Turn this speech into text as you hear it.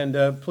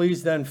And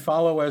please then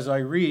follow as I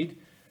read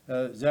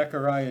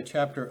Zechariah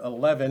chapter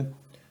 11.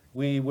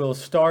 We will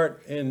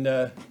start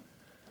in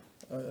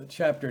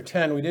chapter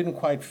 10. We didn't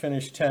quite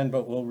finish 10,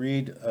 but we'll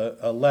read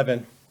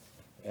 11.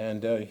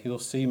 And you'll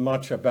see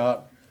much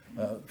about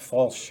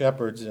false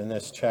shepherds in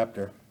this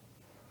chapter.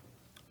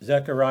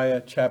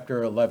 Zechariah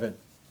chapter 11.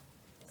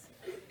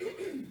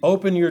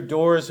 Open your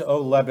doors,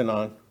 O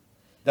Lebanon,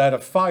 that a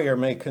fire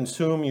may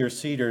consume your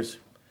cedars.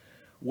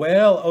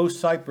 Wail, O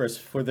cypress,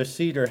 for the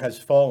cedar has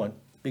fallen,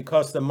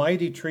 because the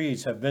mighty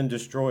trees have been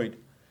destroyed.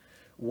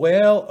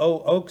 Wail,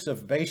 O oaks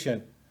of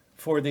Bashan,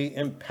 for the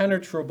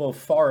impenetrable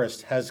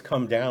forest has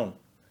come down.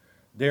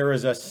 There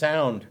is a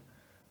sound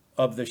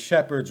of the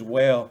shepherd's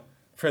wail,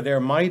 for their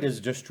might is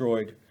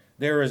destroyed.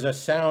 There is a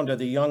sound of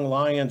the young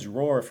lion's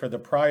roar, for the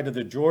pride of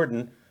the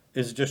Jordan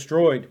is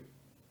destroyed.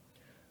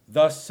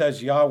 Thus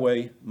says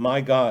Yahweh,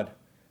 my God,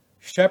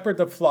 shepherd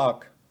the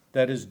flock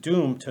that is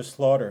doomed to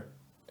slaughter.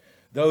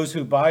 Those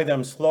who buy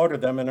them slaughter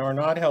them and are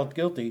not held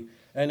guilty,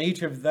 and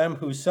each of them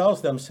who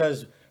sells them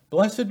says,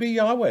 Blessed be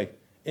Yahweh.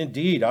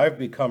 Indeed, I've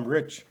become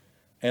rich,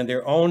 and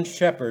their own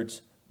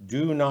shepherds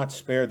do not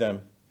spare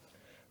them.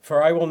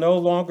 For I will no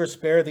longer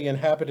spare the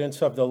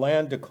inhabitants of the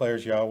land,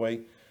 declares Yahweh,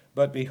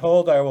 but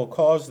behold, I will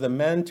cause the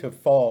men to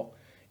fall,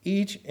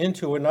 each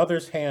into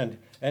another's hand,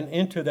 and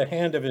into the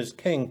hand of his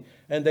king,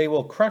 and they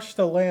will crush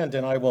the land,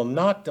 and I will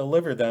not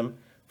deliver them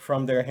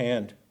from their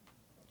hand.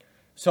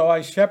 So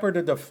I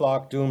shepherded the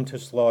flock doomed to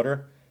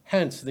slaughter,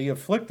 hence the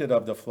afflicted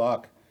of the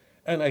flock.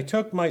 And I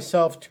took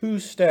myself 2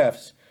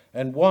 staffs,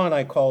 and one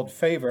I called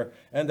favor,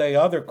 and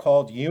the other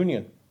called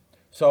union.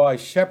 So I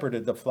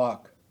shepherded the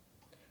flock.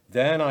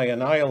 Then I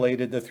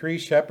annihilated the 3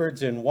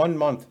 shepherds in 1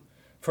 month,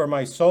 for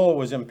my soul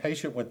was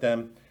impatient with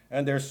them,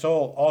 and their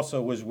soul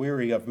also was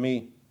weary of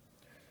me.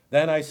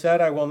 Then I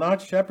said, I will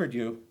not shepherd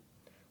you.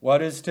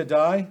 What is to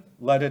die,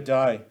 let it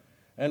die.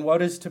 And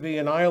what is to be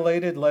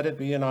annihilated, let it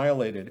be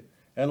annihilated.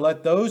 And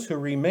let those who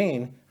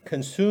remain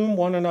consume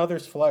one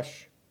another's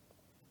flesh.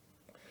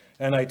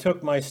 And I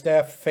took my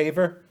staff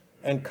favor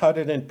and cut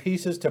it in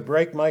pieces to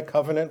break my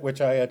covenant which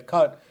I had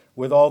cut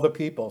with all the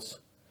peoples.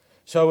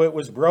 So it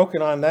was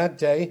broken on that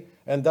day,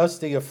 and thus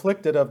the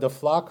afflicted of the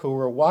flock who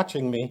were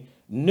watching me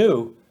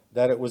knew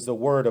that it was the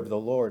word of the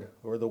Lord,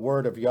 or the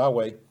word of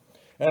Yahweh.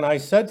 And I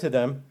said to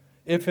them,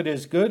 If it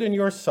is good in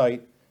your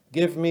sight,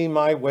 give me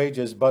my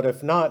wages, but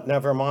if not,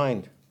 never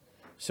mind.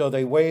 So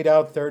they weighed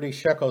out 30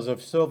 shekels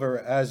of silver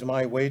as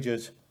my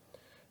wages.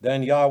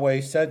 Then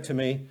Yahweh said to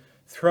me,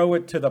 Throw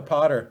it to the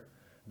potter,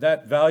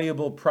 that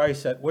valuable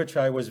price at which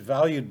I was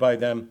valued by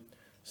them.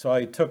 So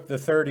I took the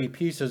 30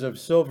 pieces of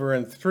silver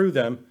and threw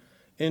them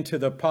into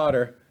the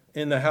potter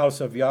in the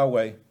house of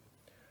Yahweh.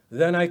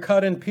 Then I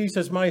cut in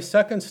pieces my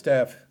second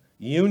staff,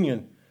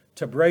 union,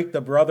 to break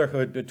the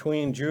brotherhood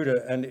between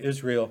Judah and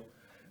Israel.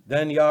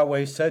 Then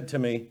Yahweh said to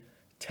me,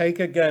 Take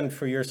again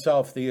for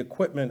yourself the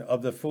equipment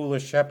of the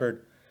foolish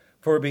shepherd.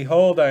 For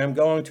behold, I am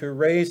going to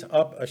raise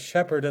up a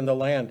shepherd in the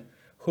land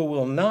who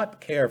will not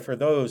care for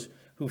those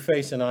who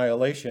face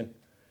annihilation.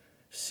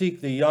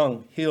 Seek the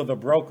young, heal the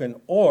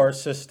broken, or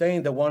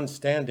sustain the one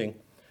standing,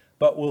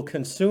 but will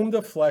consume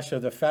the flesh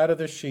of the fat of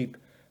the sheep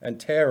and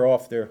tear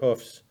off their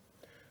hoofs.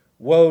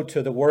 Woe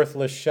to the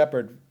worthless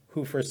shepherd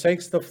who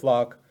forsakes the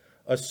flock.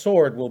 A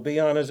sword will be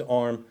on his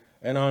arm,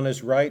 and on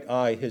his right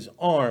eye his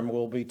arm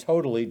will be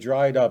totally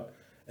dried up,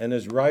 and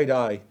his right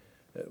eye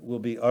will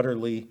be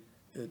utterly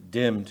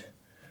dimmed.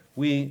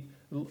 We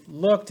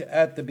looked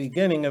at the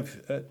beginning of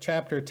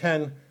chapter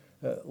 10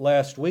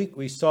 last week.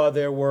 We saw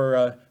there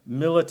were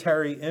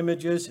military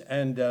images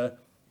and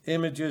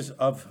images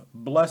of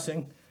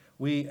blessing.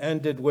 We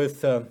ended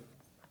with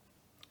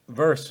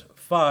verse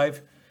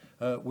 5,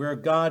 where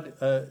God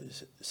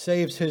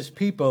saves his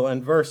people.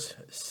 And verse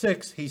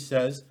 6, he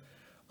says,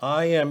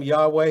 I am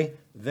Yahweh,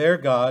 their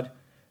God,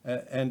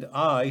 and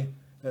I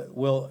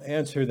will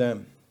answer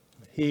them.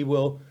 He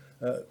will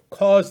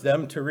cause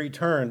them to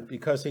return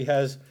because he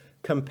has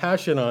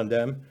compassion on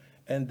them,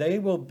 and they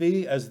will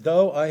be as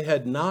though I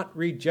had not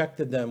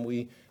rejected them.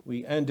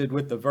 We ended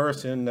with the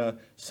verse in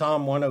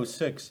Psalm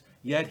 106,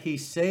 Yet he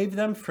saved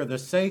them for the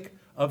sake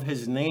of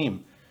his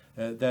name,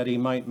 that he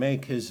might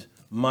make his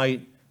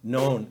might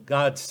known.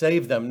 God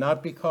saved them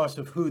not because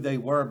of who they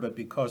were, but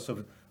because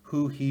of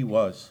who he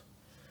was.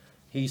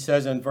 He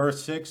says in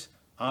verse 6,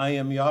 I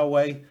am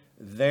Yahweh,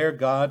 their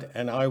God,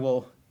 and I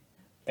will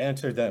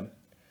answer them.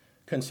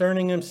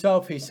 Concerning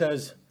himself, he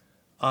says,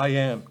 I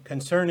am.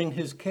 Concerning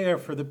his care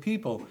for the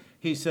people,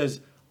 he says,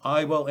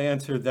 I will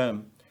answer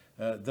them.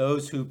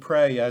 Those who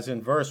pray, as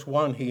in verse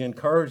 1, he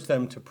encouraged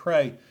them to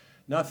pray.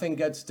 Nothing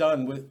gets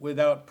done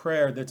without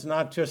prayer. That's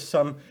not just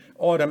some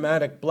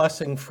automatic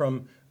blessing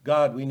from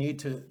God. We need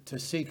to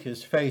seek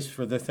his face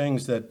for the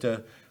things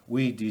that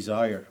we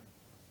desire.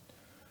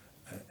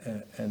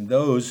 And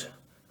those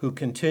who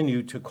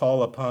continue to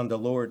call upon the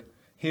Lord.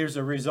 Here's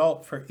a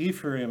result for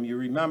Ephraim. You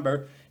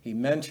remember, he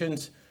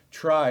mentions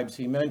tribes.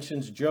 He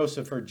mentions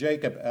Joseph or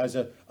Jacob as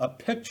a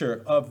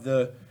picture of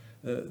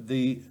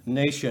the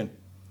nation.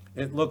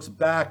 It looks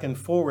back and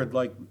forward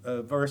like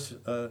verse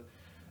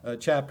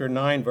chapter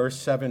 9, verse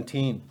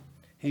 17.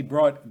 He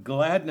brought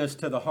gladness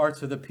to the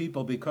hearts of the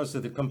people because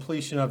of the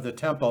completion of the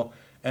temple,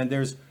 and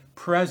there's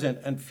present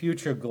and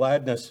future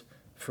gladness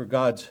for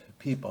God's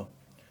people.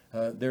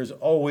 There's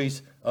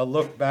always a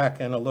look back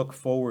and a look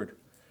forward.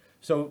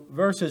 So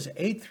verses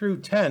 8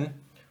 through 10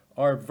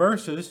 are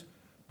verses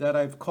that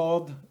I've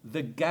called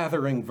the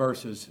gathering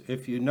verses.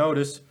 If you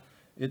notice,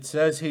 it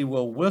says he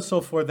will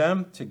whistle for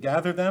them to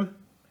gather them.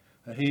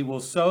 He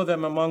will sow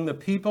them among the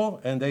people,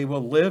 and they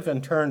will live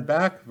and turn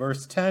back.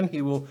 Verse 10,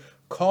 he will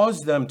cause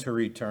them to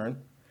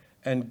return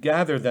and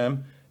gather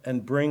them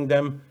and bring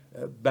them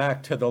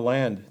back to the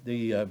land.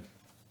 The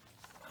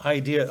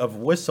idea of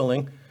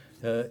whistling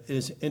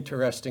is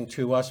interesting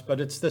to us, but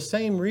it's the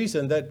same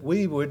reason that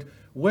we would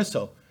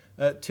whistle,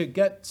 to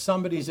get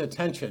somebody's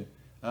attention.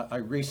 I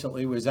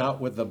recently was out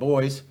with the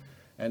boys,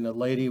 and the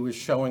lady was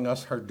showing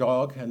us her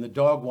dog, and the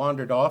dog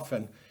wandered off,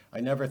 and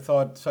I never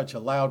thought such a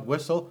loud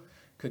whistle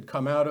could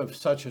come out of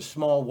such a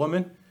small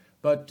woman,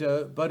 but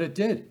it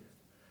did.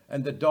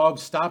 And the dog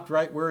stopped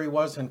right where he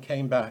was and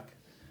came back.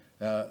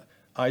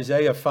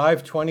 Isaiah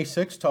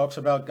 5:26 talks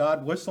about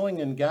God whistling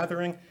and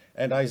gathering,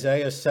 and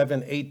Isaiah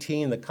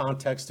 7:18, the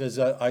context is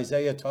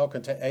Isaiah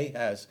talking to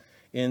Ahaz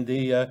in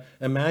the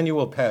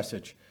Emmanuel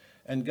passage.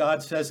 And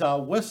God says,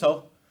 I'll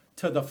whistle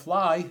to the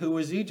fly who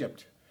is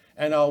Egypt,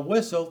 and I'll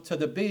whistle to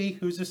the bee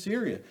who's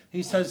Assyria.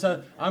 He says,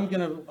 I'm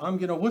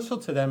gonna whistle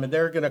to them, and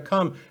they're gonna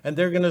come, and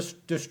they're gonna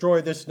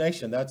destroy this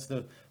nation. That's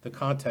the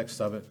context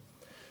of it.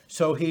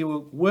 So he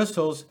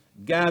whistles,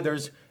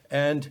 gathers,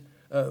 and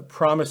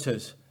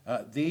promises.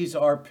 These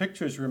are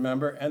pictures,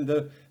 remember, and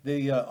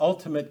the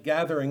ultimate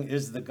gathering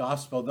is the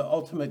gospel. The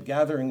ultimate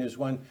gathering is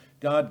when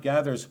God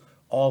gathers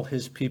all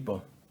his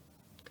people.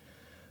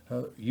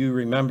 You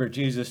remember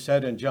Jesus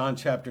said in John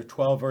chapter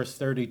 12, verse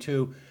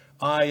 32,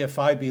 if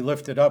I be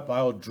lifted up,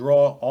 I'll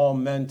draw all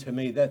men to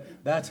me.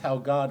 That's how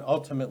God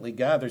ultimately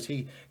gathers.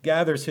 He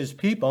gathers his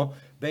people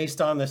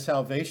based on the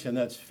salvation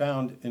that's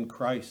found in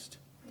Christ.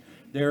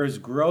 There is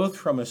growth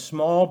from a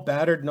small,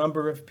 battered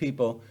number of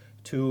people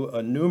to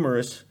a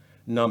numerous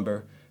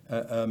number.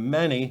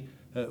 Many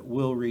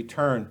will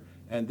return.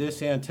 And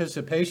this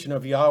anticipation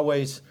of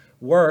Yahweh's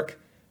work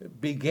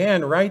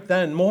began right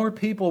then. More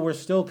people were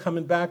still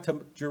coming back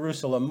to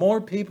Jerusalem. More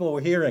people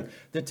were hearing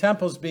the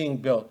temple's being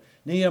built.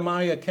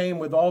 Nehemiah came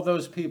with all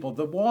those people.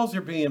 The walls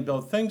are being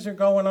built. Things are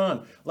going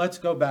on. Let's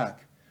go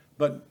back.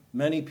 But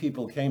many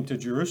people came to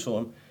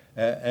Jerusalem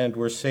and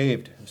were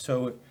saved.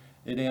 So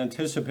it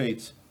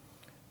anticipates.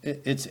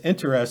 It's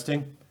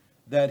interesting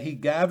that he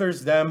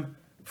gathers them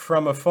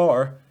from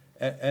afar,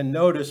 and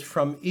notice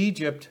from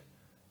Egypt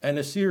and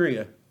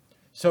Assyria.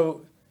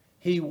 So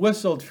he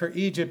whistled for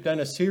Egypt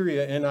and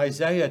Assyria in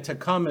Isaiah to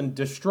come and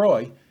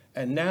destroy,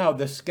 and now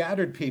the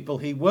scattered people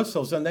he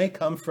whistles, and they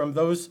come from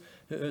those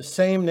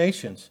same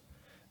nations.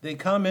 They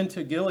come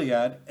into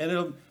Gilead,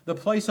 and the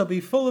place will be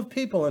full of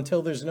people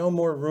until there's no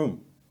more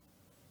room.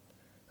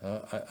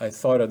 I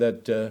thought of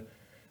that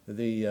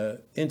the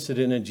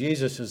incident in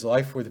Jesus'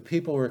 life where the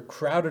people were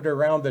crowded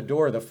around the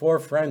door. The four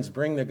friends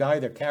bring the guy,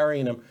 they're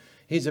carrying him.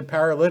 He's a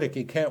paralytic,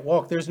 he can't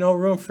walk. There's no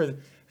room for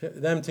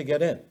them to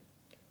get in.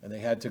 And they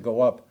had to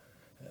go up.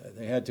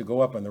 They had to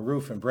go up on the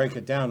roof and break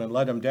it down and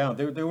let him down.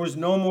 There was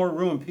no more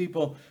room.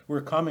 People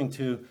were coming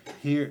to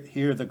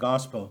hear the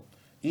gospel.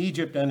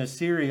 Egypt and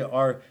Assyria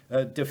are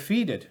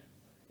defeated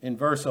in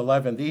verse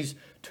 11. These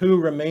two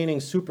remaining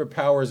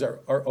superpowers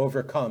are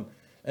overcome.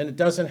 And it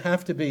doesn't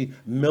have to be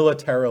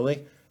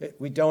militarily.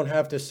 We don't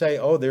have to say,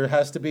 oh, there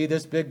has to be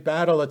this big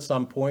battle at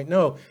some point.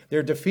 No,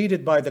 they're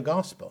defeated by the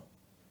gospel.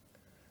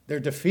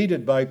 They're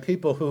defeated by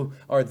people who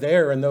are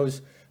there in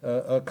those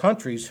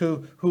countries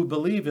who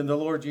believe in the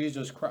Lord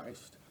Jesus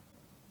Christ.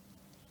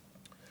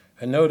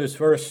 And notice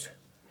verse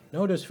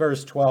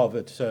 12.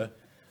 It's a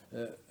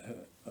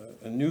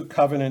new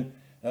covenant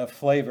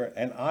flavor.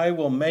 And I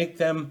will make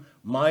them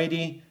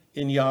mighty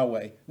in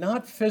Yahweh.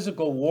 Not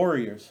physical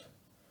warriors,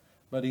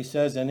 but he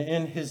says, and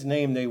in his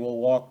name they will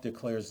walk,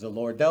 declares the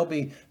Lord. They'll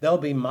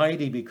be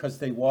mighty because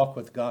they walk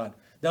with God.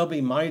 They'll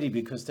be mighty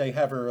because they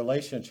have a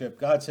relationship.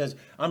 God says,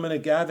 I'm going to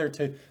gather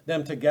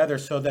them together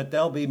so that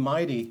they'll be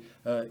mighty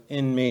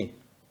in me.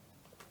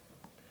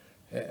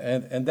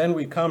 And then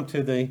we come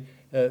to the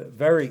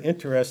very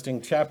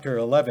interesting chapter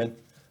 11.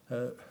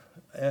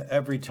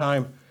 Every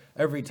time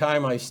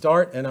I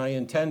start, and I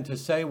intend to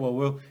say, well,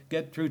 we'll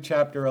get through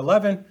chapter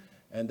 11,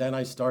 and then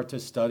I start to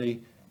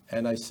study,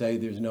 and I say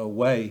there's no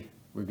way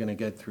we're going to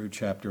get through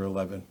chapter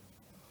 11.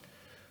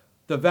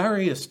 The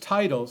various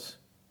titles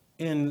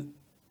in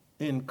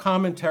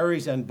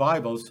commentaries and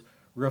Bibles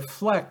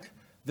reflect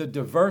the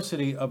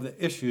diversity of the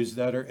issues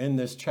that are in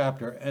this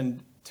chapter,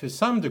 and to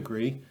some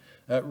degree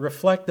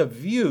reflect the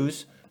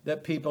views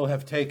that people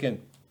have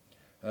taken.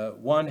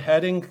 One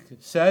heading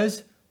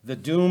says, the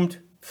doomed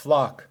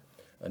flock.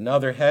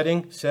 Another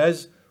heading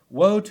says,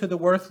 woe to the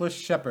worthless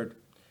shepherd.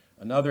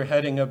 Another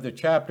heading of the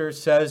chapter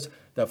says,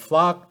 the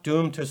flock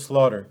doomed to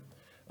slaughter.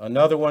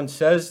 Another one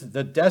says,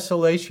 the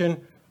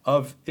desolation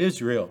of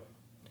Israel.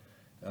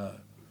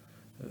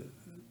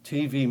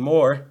 T.V.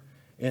 Moore,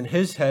 in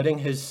his heading,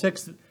 his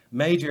sixth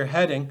major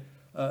heading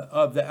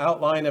of the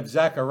outline of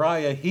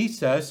Zechariah, he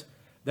says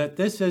that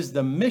this is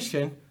the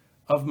mission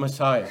of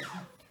Messiah.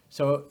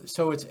 So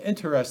it's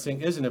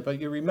interesting, isn't it? But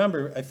you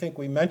remember, I think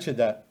we mentioned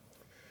that.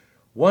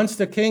 Once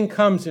the king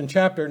comes in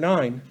chapter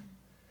 9,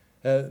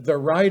 the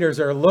writers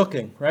are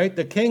looking, right?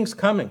 The king's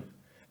coming.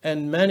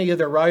 And many of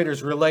the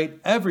writers relate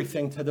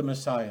everything to the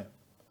Messiah.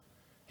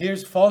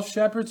 Here's false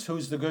shepherds.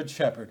 Who's the good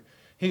shepherd?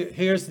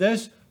 Here's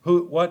this.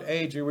 What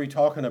age are we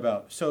talking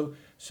about? So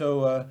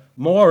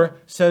Moore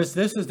says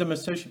this is the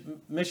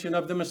mission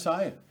of the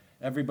Messiah.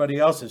 Everybody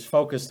else is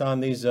focused on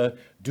these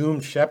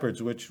doomed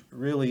shepherds, which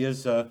really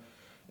is the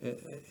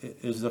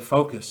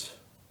focus.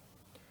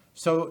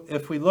 So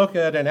if we look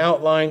at an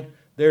outline,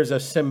 there's a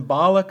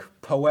symbolic,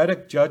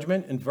 poetic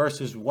judgment in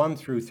verses 1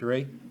 through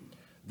 3.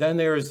 Then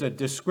there is a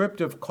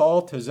descriptive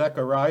call to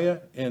Zechariah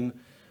in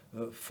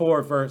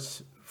 4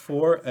 verse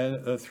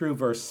 4 through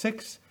verse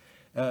 6,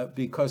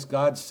 because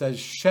God says,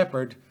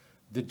 shepherd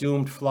the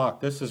doomed flock.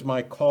 This is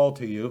my call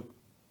to you.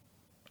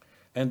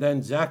 And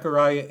then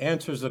Zechariah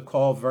answers the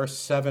call, verse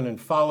 7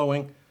 and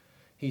following.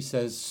 He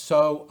says,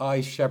 so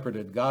I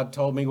shepherded. God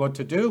told me what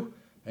to do,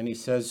 and he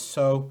says,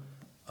 so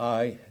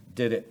I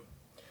did it.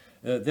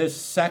 This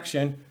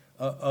section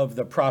of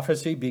the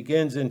prophecy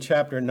begins in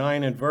chapter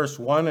 9 and verse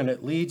 1, and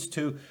it leads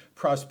to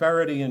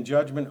prosperity and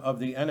judgment of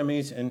the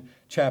enemies in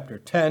chapter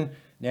 10.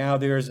 Now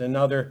there's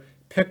another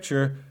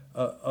picture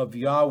of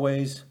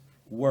Yahweh's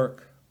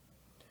work.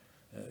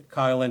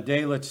 Kyle and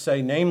Dalitz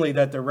say, namely,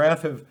 that the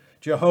wrath of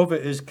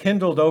Jehovah is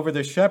kindled over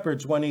the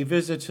shepherds when he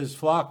visits his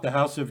flock, the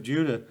house of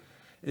Judah,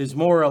 is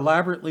more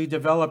elaborately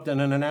developed, and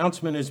an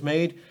announcement is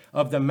made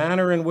of the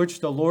manner in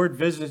which the Lord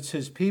visits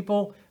his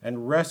people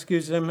and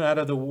rescues them out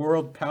of the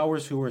world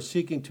powers who are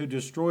seeking to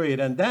destroy it.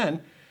 And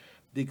then,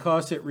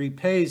 because it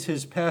repays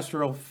his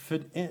pastoral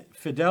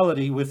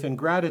fidelity with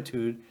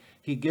ingratitude,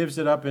 he gives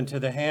it up into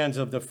the hands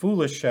of the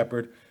foolish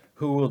shepherd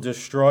who will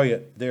destroy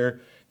it.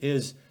 There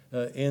is,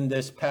 in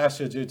this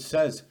passage, it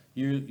says,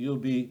 you'll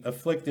be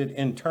afflicted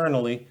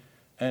internally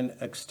and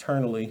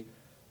externally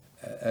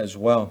as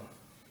well.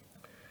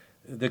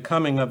 The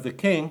coming of the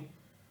king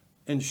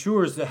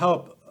ensures the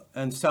help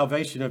and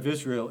salvation of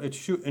Israel.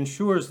 It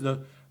ensures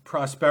the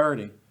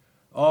prosperity.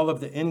 All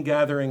of the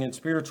ingathering and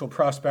spiritual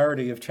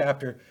prosperity of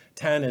chapter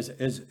 10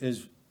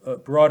 is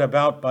brought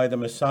about by the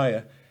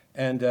Messiah.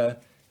 And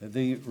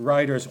the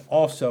writers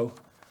also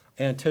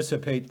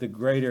anticipate the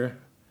greater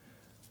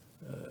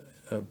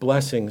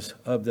blessings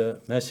of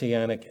the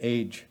Messianic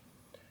age.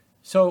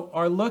 So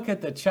our look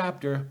at the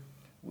chapter,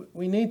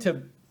 we need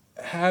to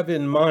have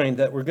in mind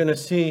that we're going to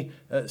see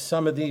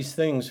some of these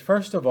things.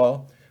 First of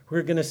all,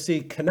 we're going to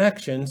see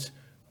connections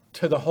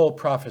to the whole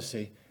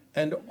prophecy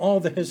and all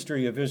the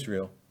history of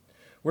Israel.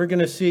 We're going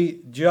to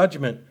see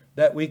judgment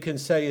that we can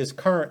say is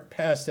current,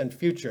 past, and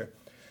future.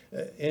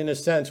 In a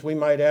sense, we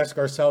might ask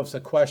ourselves the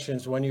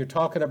questions, when you're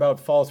talking about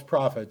false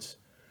prophets,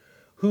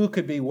 who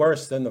could be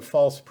worse than the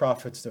false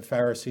prophets, the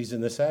Pharisees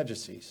and the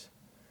Sadducees?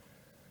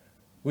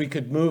 We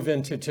could move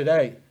into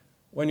today.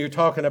 When you're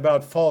talking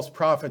about false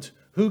prophets,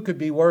 who could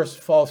be worse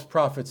false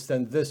prophets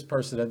than this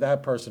person or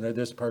that person or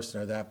this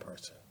person or that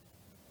person?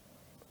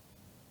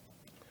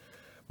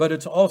 But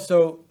it's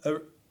also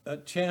a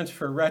chance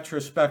for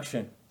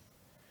retrospection.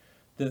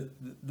 The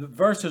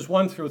verses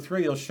 1 through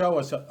 3 will show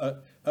us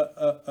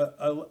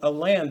a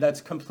land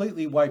that's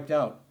completely wiped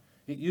out.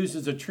 It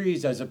uses the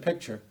trees as a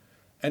picture,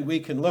 and we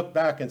can look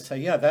back and say,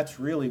 yeah, that's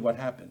really what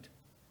happened.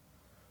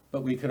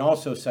 But we can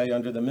also say,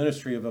 under the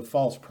ministry of a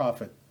false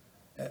prophet,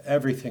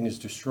 everything is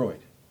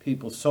destroyed.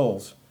 People's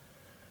souls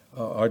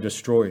are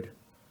destroyed.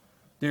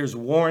 There's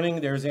warning,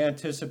 there's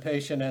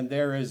anticipation, and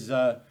there is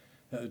a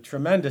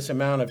tremendous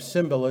amount of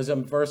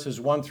symbolism.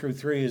 Verses 1 through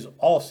 3 is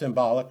all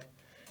symbolic,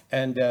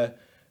 and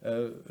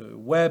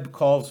Webb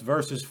calls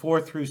verses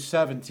 4 through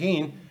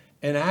 17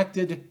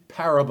 enacted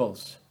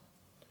parables.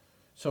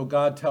 So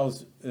God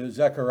tells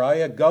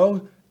Zechariah,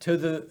 go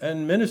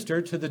and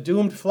minister to the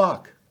doomed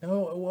flock.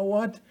 Now,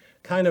 what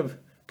kind of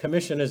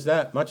commission is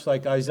that? Much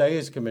like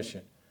Isaiah's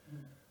commission.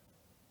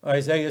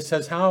 Isaiah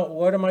says,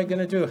 what am I going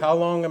to do? How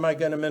long am I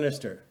going to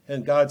minister?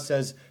 And God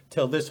says,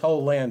 till this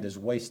whole land is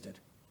wasted.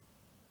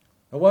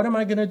 And what am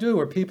I going to do?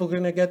 Are people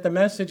going to get the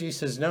message? He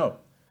says, no.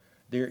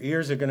 Their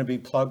ears are going to be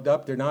plugged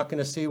up. They're not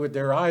going to see with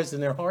their eyes,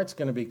 and their heart's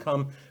going to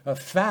become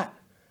fat.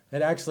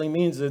 It actually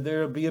means that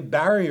there will be a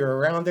barrier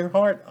around their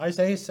heart.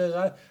 Isaiah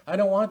says, I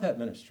don't want that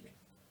ministry.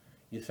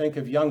 You think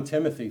of young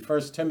Timothy,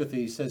 1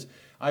 Timothy, he says,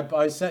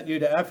 I sent you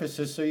to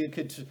Ephesus so you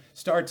could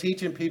start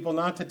teaching people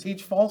not to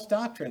teach false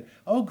doctrine.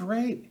 Oh,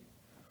 great.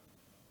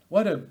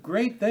 What a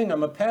great thing.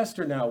 I'm a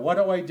pastor now. What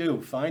do I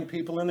do? Find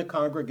people in the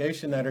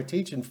congregation that are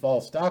teaching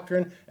false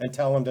doctrine and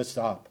tell them to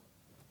stop.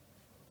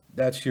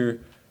 That's your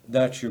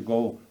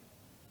goal.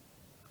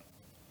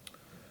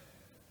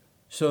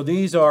 So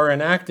these are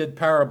enacted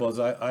parables.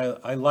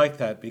 I like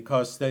that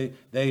because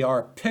they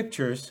are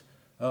pictures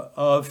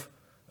of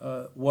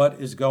what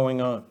is going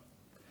on.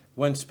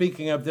 When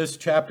speaking of this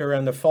chapter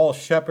and the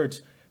false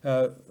shepherds,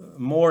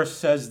 Moore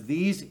says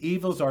these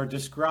evils are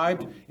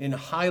described in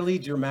highly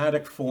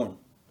dramatic form.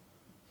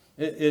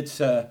 It's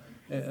a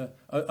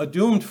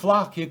doomed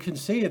flock. You can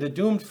see it, a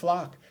doomed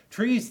flock.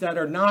 Trees that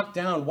are knocked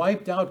down,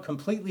 wiped out,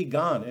 completely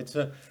gone.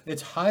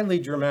 It's highly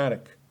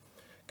dramatic.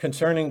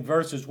 Concerning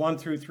verses 1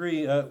 through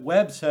 3,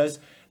 Webb says,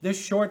 this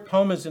short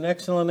poem is an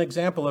excellent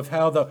example of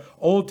how the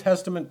Old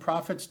Testament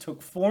prophets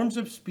took forms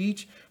of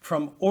speech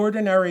from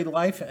ordinary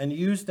life and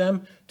used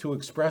them to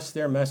express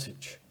their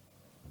message.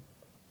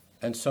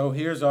 And so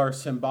here's our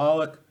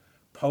symbolic,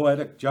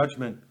 poetic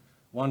judgment.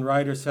 One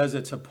writer says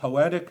it's a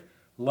poetic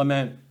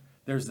lament.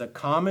 There's the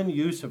common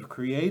use of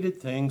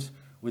created things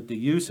with the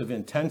use of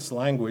intense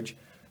language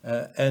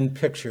and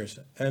pictures.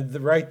 And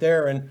right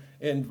there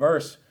in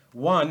verse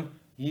 1,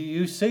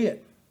 you see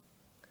it.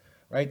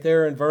 Right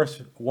there in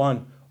verse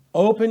 1.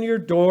 Open your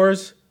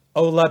doors,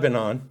 O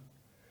Lebanon,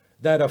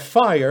 that a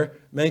fire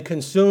may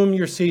consume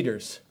your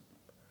cedars.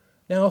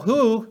 Now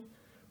who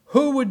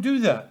would do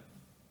that?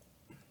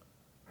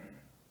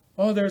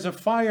 Oh, there's a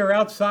fire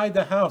outside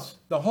the house.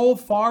 The whole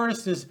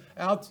forest is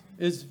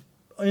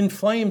in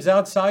flames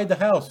outside the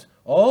house.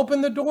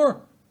 Open the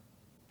door.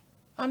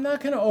 I'm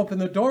not going to open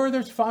the door.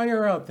 There's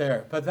fire out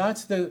there. But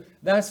that's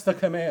the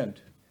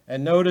command.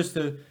 And notice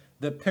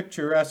the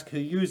picturesque,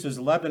 he uses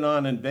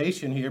Lebanon and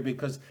Bashan here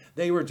because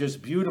they were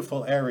just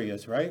beautiful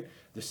areas, right?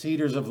 The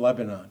cedars of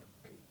Lebanon.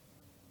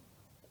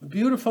 A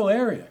beautiful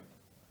area.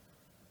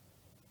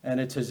 And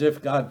it's as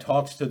if God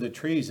talks to the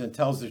trees and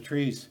tells the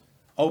trees,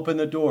 open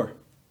the door.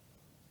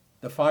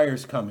 The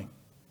fire's coming.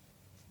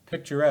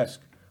 Picturesque.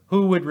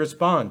 Who would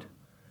respond?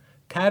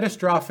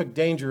 Catastrophic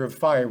danger of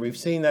fire. We've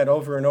seen that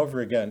over and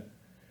over again.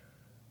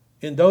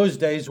 In those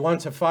days,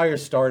 once a fire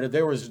started,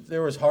 there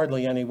was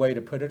hardly any way to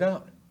put it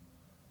out.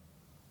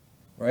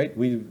 Right?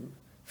 We're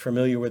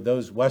familiar with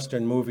those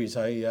Western movies.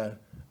 I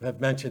have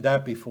mentioned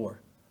that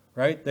before.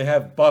 Right? They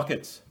have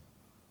buckets.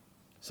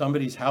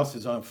 Somebody's house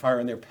is on fire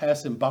and they're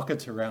passing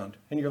buckets around.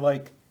 And you're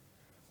like,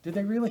 did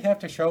they really have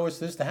to show us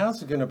this? The house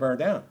is going to burn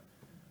down.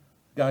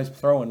 Guy's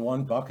throwing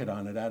one bucket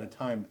on it at a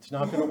time. It's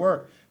not going to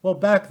work. Well,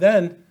 back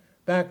then,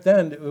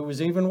 it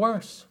was even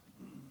worse.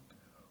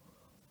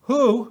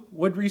 Who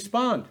would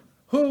respond?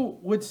 Who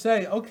would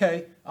say,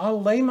 okay, I'll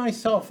lay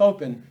myself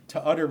open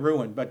to utter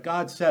ruin. But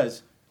God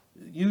says,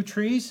 you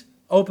trees,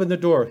 open the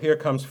door. Here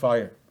comes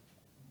fire.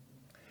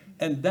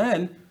 And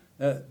then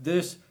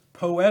this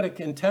poetic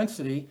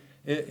intensity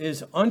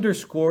is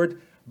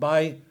underscored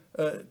by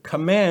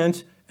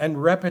commands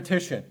and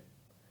repetition.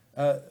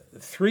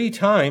 3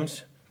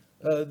 times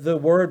the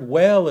word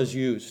wail is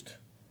used.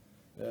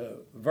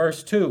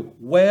 Verse 2,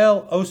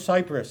 wail, O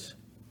cypress.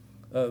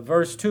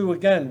 Verse 2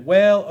 again,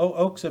 wail, O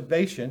oaks of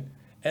Bashan.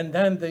 And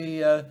then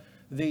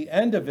the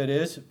end of it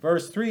is,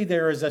 verse 3,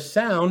 there is a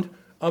sound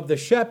of the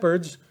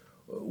shepherd's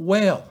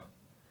wail.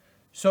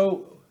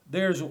 So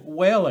there's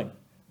wailing.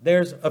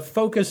 There's a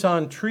focus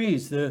on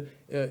trees.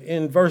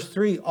 In verse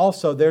 3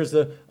 also,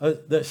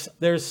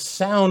 there's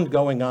sound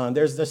going on.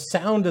 There's the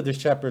sound of the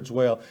shepherd's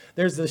wail.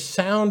 There's the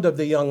sound of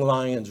the young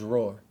lion's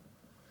roar.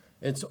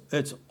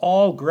 It's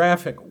all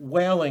graphic,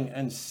 wailing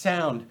and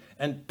sound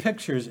and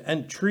pictures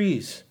and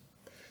trees.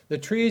 The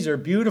trees are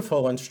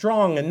beautiful and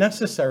strong and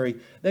necessary.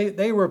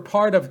 They were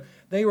part of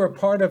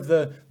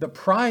the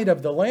pride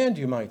of the land,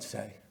 you might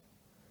say.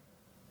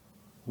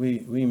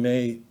 We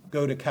may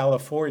go to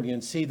California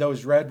and see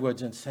those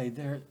redwoods and say,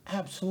 they're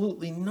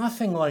absolutely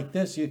nothing like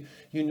this. You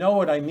know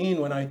what I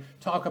mean when I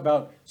talk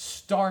about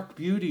stark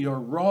beauty or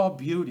raw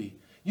beauty.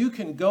 You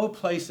can go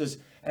places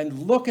and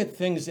look at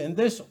things in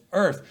this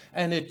earth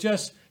and it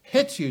just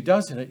hits you,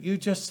 doesn't it? You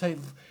just say,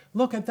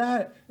 look at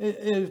that.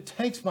 It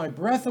takes my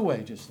breath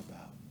away just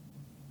about.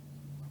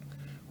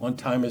 One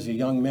time as a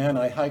young man,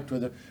 I hiked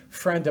with a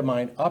friend of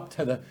mine up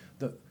to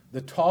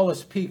the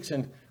tallest peaks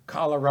in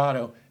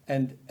Colorado,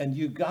 and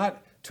you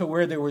got to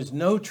where there was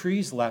no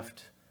trees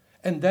left.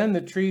 And then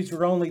the trees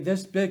were only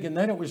this big, and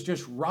then it was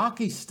just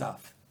rocky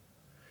stuff.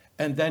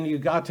 And then you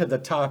got to the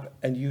top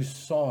and you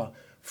saw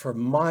for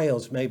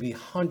miles, maybe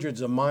hundreds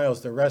of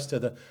miles, the rest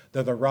of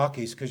the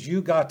Rockies, because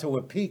you got to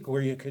a peak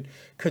where you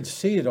could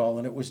see it all.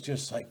 And it was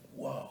just like,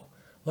 whoa,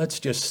 let's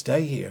just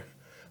stay here.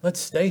 Let's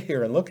stay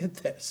here and look at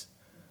this.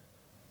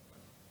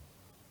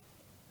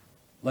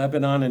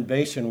 Lebanon and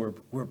Bashan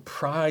were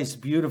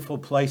prized, beautiful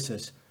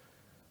places.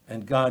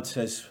 And God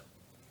says,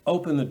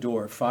 open the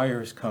door,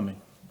 fire is coming.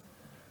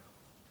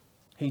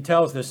 He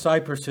tells the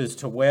cypresses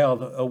to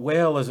wail. A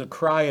wail is a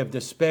cry of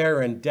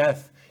despair and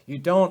death. You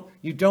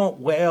don't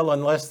wail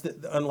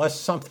unless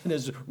something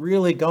is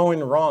really going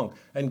wrong.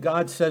 And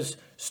God says,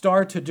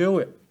 start to do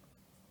it.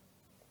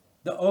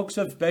 The oaks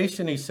of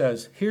Bashan, he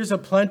says, here's a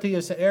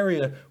plenteous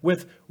area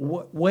with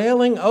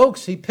wailing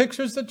oaks. He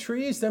pictures the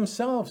trees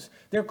themselves.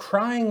 They're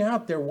crying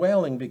out, they're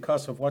wailing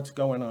because of what's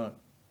going on.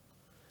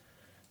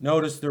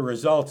 Notice the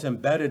results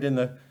embedded in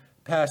the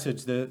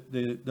passage.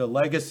 The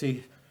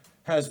legacy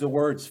has the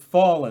words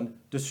fallen,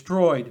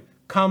 destroyed,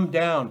 come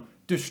down,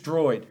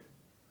 destroyed.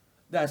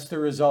 That's the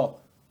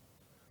result.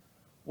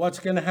 What's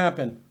going to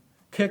happen?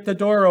 Kick the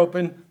door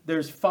open,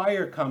 there's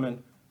fire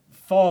coming,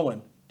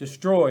 fallen,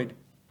 destroyed,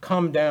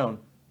 come down,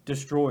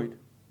 destroyed.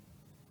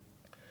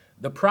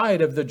 The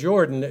pride of the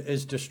Jordan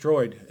is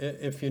destroyed.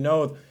 If you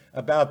know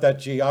about that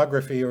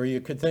geography, or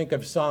you could think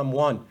of Psalm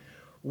 1,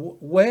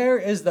 where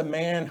is the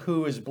man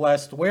who is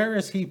blessed? Where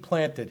is he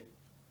planted?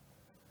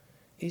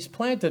 He's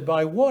planted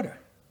by water.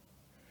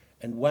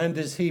 And when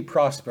does he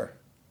prosper?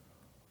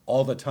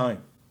 All the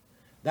time.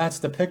 That's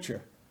the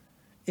picture.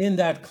 In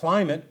that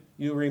climate,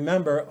 you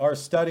remember our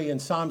study in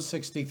Psalm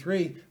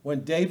 63,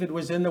 when David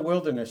was in the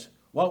wilderness.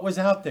 What was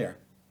out there?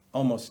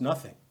 Almost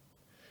nothing.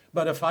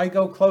 But if I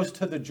go close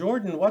to the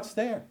Jordan, what's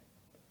there?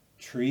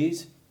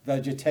 Trees,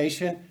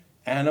 vegetation,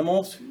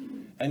 animals.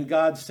 And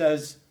God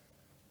says,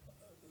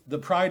 the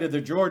pride of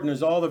the Jordan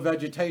is all the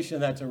vegetation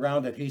that's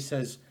around it. He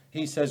says,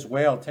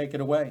 whale, take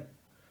it away.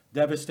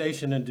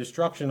 Devastation and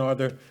destruction are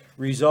the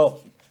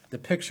result. The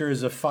picture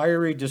is a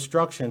fiery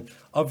destruction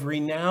of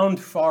renowned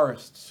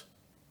forests.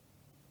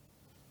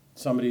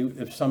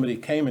 If somebody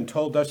came and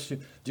told us,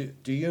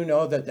 do you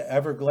know that the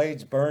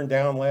Everglades burned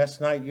down last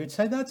night? You'd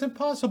say, that's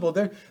impossible.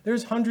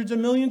 There's hundreds of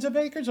millions of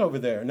acres over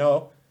there.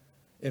 No,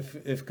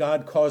 if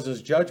God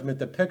causes judgment,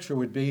 the picture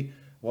would be,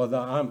 well,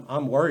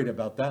 I'm worried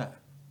about that.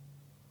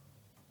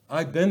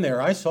 I've been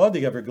there. I saw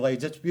the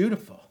Everglades. It's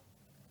beautiful.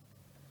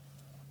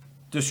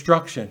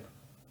 Destruction.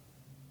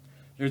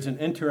 There's an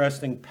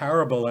interesting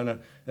parable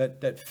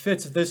that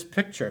fits this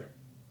picture.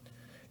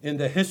 In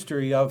the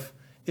history of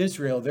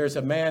Israel, there's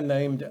a man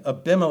named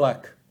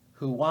Abimelech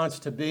who wants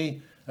to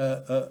be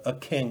a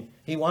king.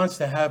 He wants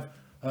to have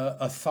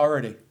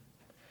authority.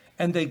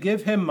 And they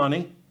give him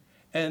money,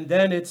 and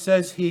then it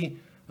says he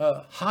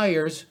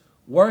hires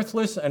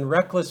worthless and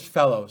reckless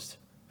fellows.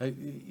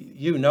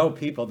 You know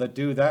people that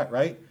do that,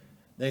 right?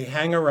 They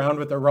hang around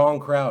with the wrong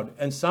crowd.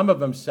 And some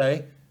of them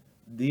say,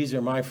 these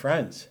are my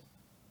friends.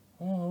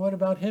 Oh, what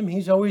about him?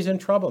 He's always in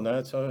trouble.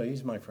 No,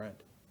 he's my friend.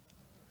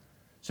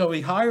 So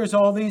he hires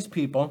all these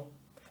people,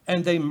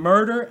 and they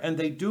murder, and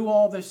they do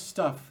all this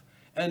stuff.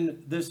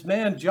 And this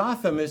man,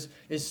 Jotham, is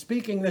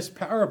speaking this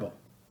parable.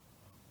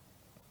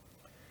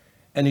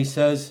 And he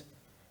says,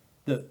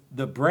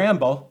 the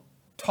bramble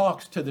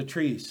talks to the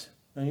trees.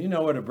 And you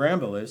know what a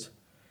bramble is.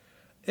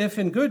 If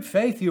in good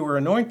faith you were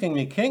anointing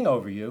me king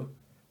over you,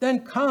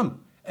 then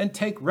come and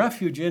take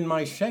refuge in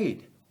my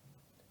shade.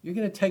 You're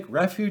going to take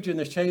refuge in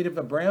the shade of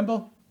a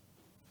bramble?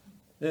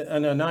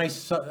 In a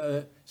nice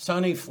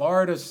sunny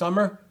Florida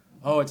summer?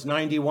 Oh, it's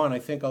 91. I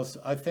think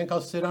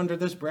I'll sit under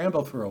this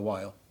bramble for a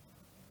while.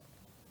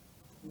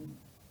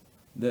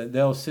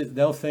 They'll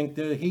think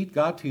the heat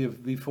got to you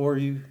before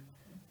you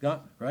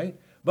got, right?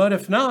 But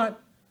if not,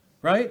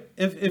 right?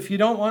 If you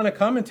don't want to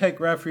come and take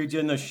refuge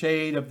in the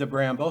shade of the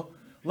bramble,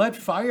 let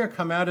fire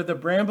come out of the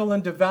bramble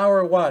and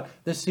devour what?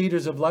 The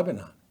cedars of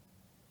Lebanon.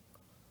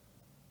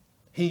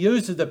 He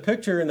uses the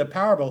picture in the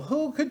parable.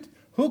 Who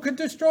could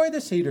destroy the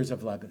cedars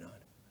of Lebanon?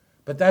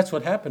 But that's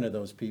what happened to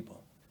those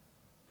people.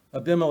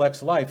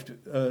 Abimelech's life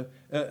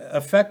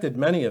affected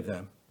many of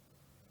them.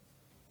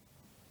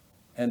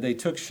 And they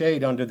took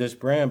shade under this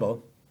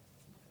bramble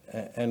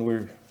and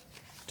were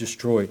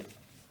destroyed.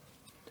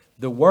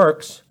 The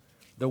works,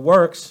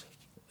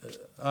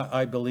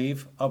 I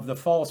believe, of the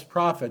false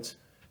prophets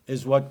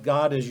is what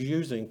God is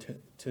using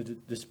to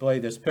display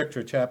this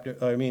picture.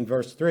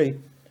 Verse 3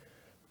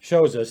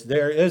 shows us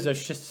there is a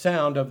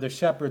sound of the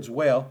shepherd's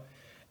wail,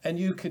 and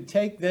you could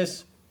take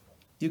this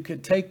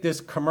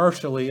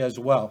commercially as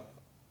well,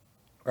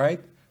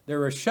 right? There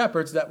were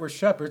shepherds that were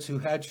shepherds who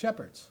had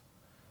shepherds.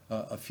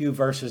 A few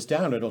verses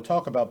down, it'll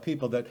talk about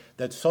people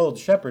that sold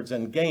shepherds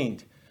and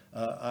gained.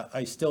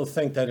 I still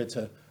think that it's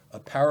a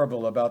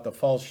parable about the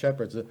false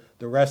shepherds.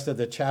 The rest of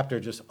the chapter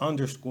just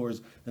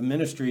underscores the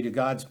ministry to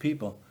God's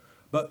people.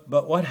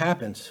 But what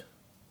happens?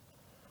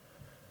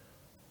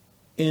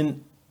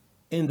 In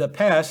the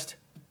past,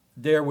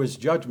 there was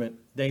judgment.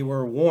 They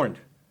were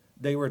warned.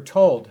 They were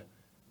told,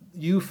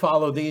 you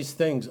follow these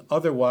things.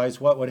 Otherwise,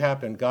 what would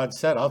happen? God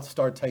said, I'll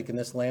start taking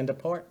this land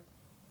apart.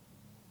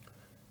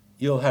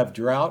 You'll have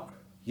drought.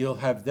 You'll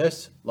have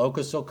this.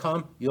 Locusts will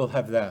come. You'll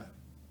have that.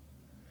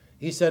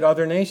 He said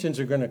other nations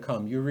are going to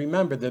come. You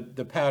remember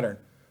the pattern.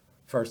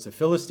 First, the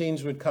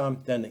Philistines would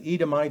come, then the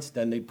Edomites,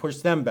 then they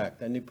pushed them back,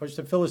 then they pushed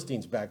the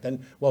Philistines back.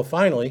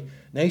 Finally,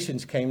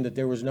 nations came that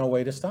there was no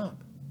way to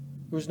stop.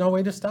 There was no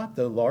way to stop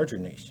the larger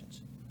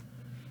nations.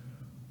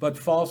 But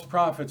false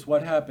prophets,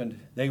 what happened?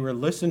 They were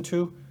listened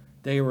to,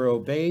 they were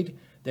obeyed,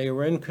 they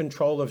were in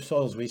control of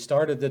souls. We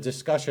started the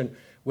discussion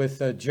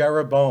with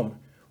Jeroboam.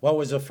 What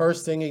was the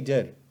first thing he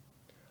did?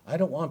 I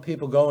don't want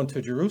people going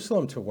to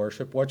Jerusalem to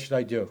worship. What should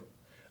I do?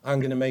 I'm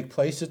going to make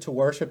places to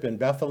worship in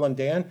Bethel and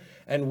Dan,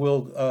 and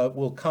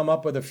we'll come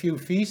up with a few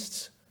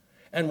feasts,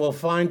 and we'll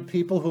find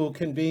people who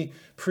can be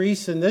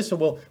priests in this,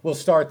 and we'll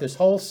start this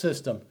whole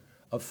system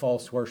of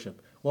false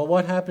worship. Well,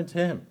 what happened to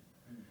him?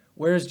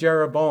 Where's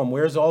Jeroboam?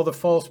 Where's all the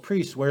false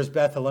priests? Where's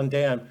Bethel and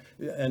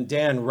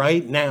Dan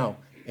right now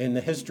in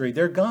the history?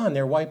 They're gone.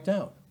 They're wiped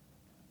out.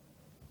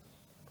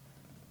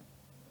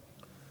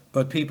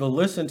 But people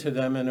listened to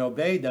them and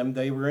obeyed them.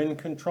 They were in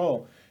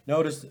control.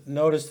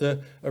 Notice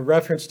the a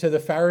reference to the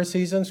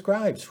Pharisees and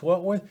scribes.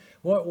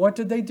 What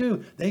did they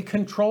do? They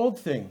controlled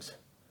things.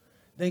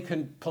 They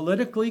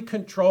politically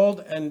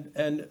controlled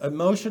and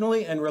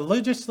emotionally and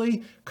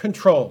religiously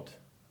controlled.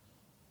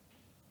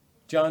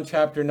 John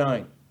chapter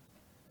 9.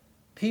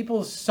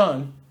 People's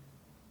son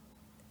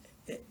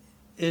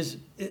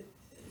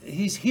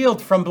he's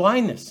healed from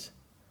blindness.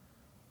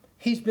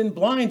 He's been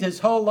blind his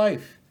whole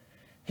life.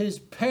 His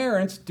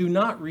parents do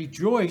not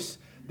rejoice.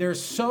 They're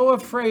so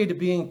afraid of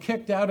being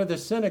kicked out of the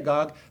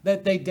synagogue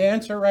that they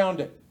dance around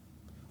it.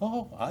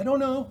 Oh, I don't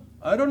know.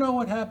 I don't know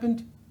what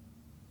happened.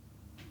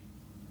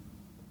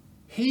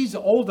 He's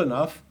old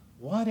enough.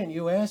 Why didn't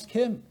you ask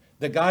him?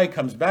 The guy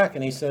comes back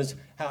and he says,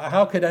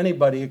 how could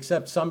anybody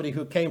except somebody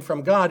who came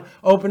from God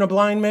open a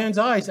blind man's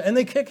eyes? And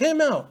they kick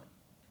him out.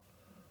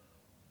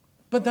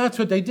 But that's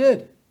what they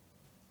did.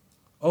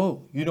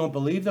 Oh, you don't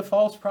believe the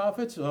false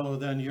prophets? Oh,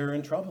 then you're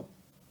in trouble.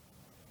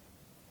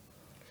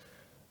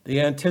 The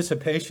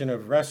anticipation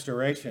of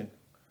restoration,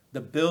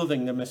 the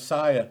building, the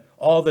Messiah,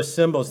 all the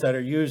symbols that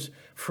are used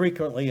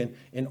frequently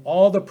in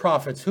all the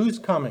prophets. Who's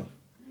coming?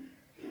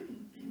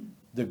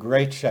 The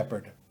great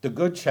shepherd, the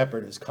good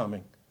shepherd is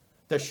coming.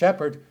 The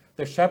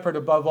shepherd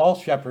above all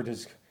shepherd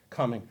is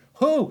coming.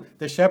 Who?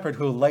 The shepherd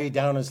who laid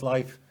down his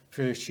life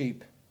for his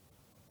sheep.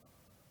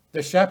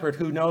 The shepherd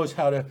who knows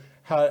how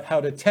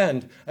to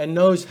tend and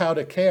knows how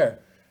to care.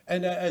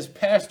 And as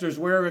pastors,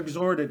 we're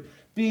exhorted,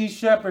 be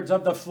shepherds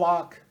of the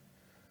flock.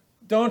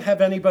 Don't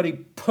have anybody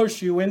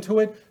push you into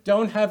it.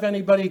 Don't have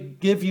anybody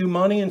give you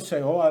money and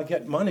say, oh, I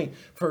get money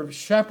for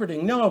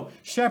shepherding. No,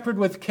 shepherd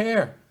with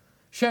care.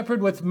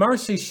 Shepherd with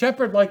mercy.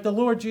 Shepherd like the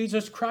Lord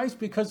Jesus Christ,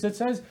 because it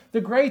says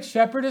the great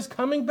shepherd is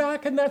coming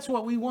back, and that's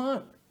what we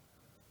want.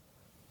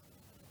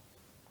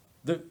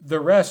 The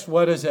rest,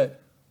 what is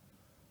it?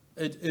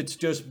 It's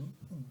just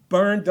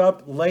burned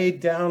up, laid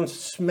down,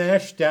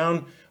 smashed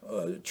down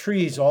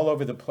trees all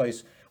over the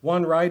place.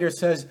 One writer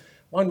says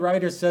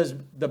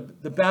the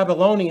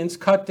Babylonians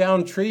cut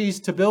down trees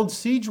to build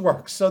siege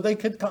works so they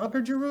could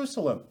conquer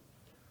Jerusalem.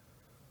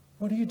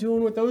 What are you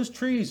doing with those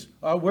trees?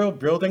 We're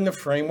building the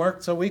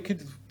framework so we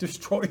could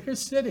destroy your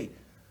city.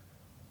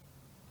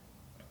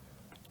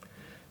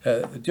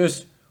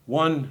 Just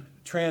one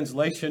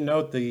translation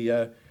note,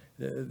 the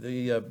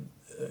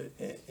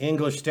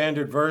English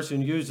Standard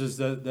Version uses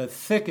the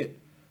thicket.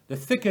 The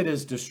thicket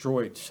is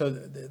destroyed. So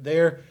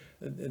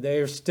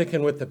they're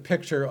sticking with the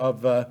picture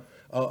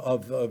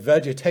of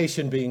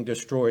vegetation being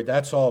destroyed.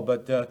 That's all.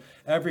 But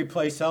every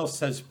place else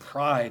says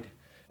pride.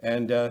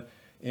 And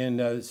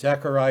in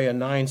Zechariah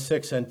 9,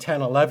 6, and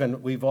 10,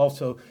 11, we've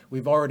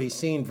already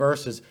seen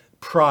verses.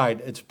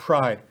 Pride. It's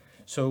pride.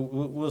 So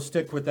we'll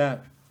stick with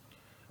that.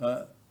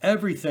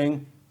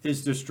 Everything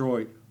is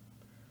destroyed.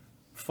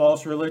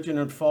 False religion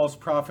and false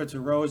prophets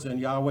arose, and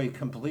Yahweh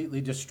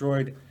completely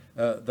destroyed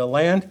the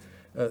land.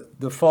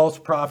 The false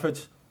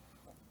prophets,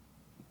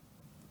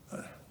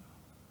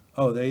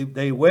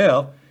 they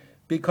will,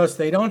 because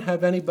they don't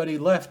have anybody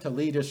left to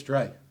lead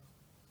astray.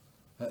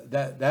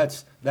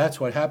 That's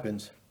what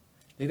happens.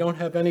 They don't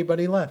have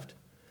anybody left.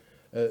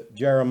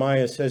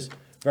 Jeremiah says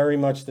very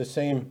much the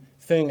same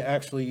thing,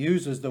 actually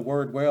uses the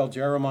word wail.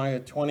 Jeremiah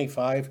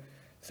 25,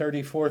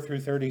 34 through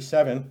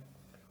 37.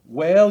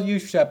 Wail, you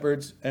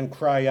shepherds, and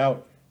cry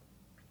out,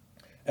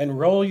 and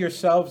roll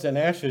yourselves in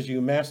ashes,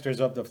 you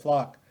masters of the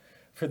flock,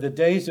 for the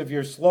days of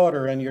your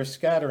slaughter and your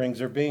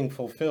scatterings are being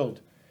fulfilled,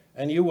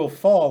 and you will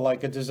fall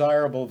like a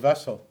desirable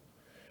vessel.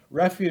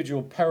 Refuge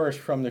will perish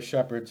from the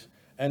shepherds,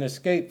 and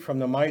escape from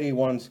the mighty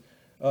ones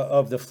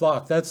of the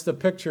flock. That's the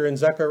picture in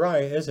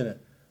Zechariah, isn't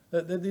it?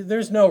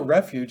 There's no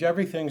refuge.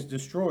 Everything's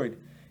destroyed.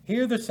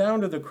 Hear the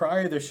sound of the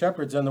cry of the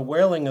shepherds and the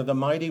wailing of the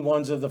mighty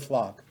ones of the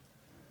flock.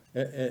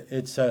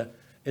 It's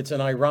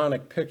an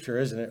ironic picture,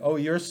 isn't it? Oh,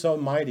 you're so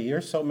mighty.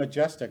 You're so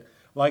majestic,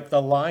 like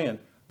the lion,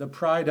 the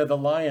pride of the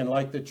lion,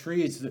 like the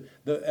trees.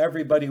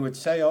 Everybody would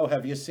say, oh,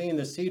 have you seen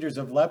the cedars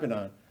of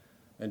Lebanon?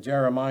 And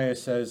Jeremiah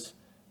says,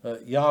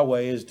 Yahweh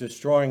is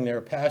destroying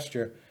their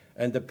pasture,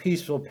 and the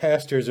peaceful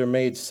pastures are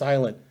made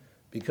silent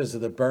because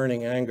of the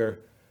burning anger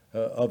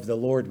of the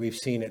Lord. We've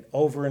seen it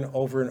over and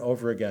over and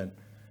over again.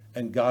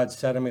 And God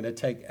said, I'm going to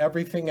take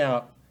everything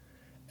out,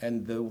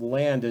 and the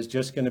land is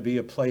just going to be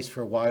a place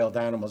for wild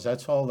animals.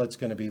 That's all that's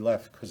going to be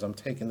left, because I'm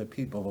taking the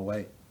people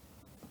away.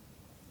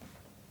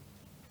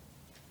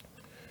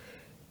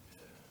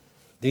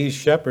 These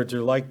shepherds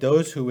are like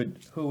those who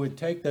would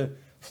take the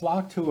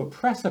flock to a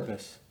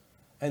precipice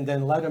and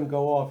then let him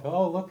go off.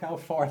 Oh, look how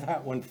far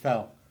that one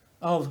fell.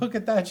 Oh, look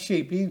at that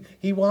sheep.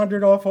 He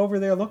wandered off over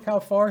there. Look how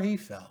far he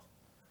fell.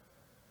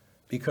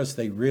 Because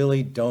they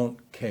really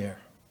don't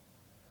care.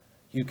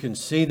 You can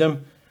see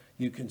them.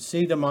 You can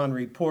see them on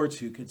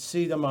reports. You can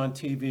see them on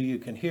TV. You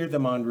can hear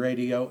them on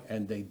radio,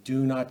 and they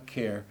do not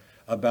care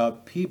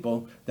about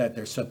people that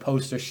they're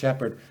supposed to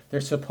shepherd. They're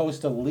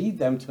supposed to lead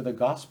them to the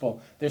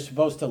gospel. They're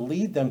supposed to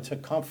lead them to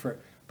comfort,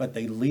 but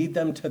they lead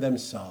them to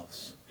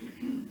themselves.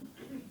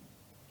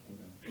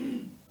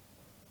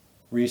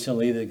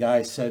 Recently, the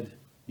guy said,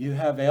 you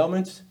have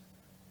ailments?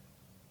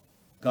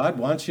 God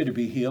wants you to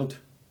be healed.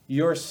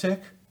 You're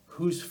sick?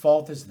 Whose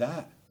fault is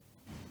that?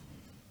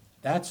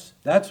 That's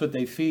what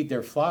they feed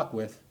their flock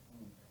with.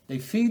 They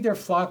feed their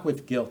flock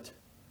with guilt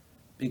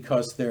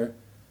because their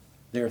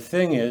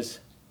thing is,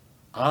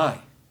 I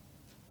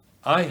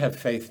have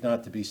faith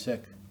not to be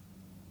sick,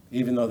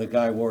 even though the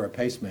guy wore a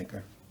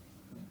pacemaker.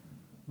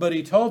 But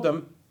he told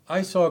them,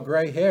 I saw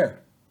gray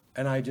hair,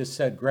 and I just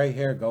said, gray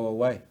hair, go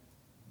away.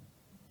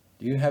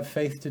 Do you have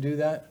faith to do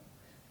that?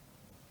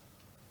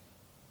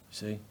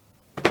 See?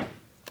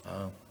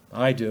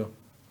 I do.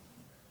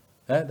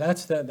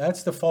 That's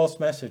the false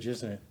message,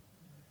 isn't it?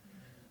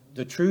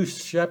 The true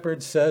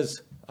shepherd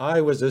says,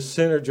 I was a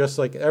sinner just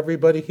like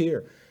everybody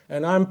here.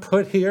 And I'm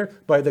put here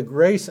by the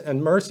grace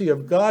and mercy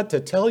of God to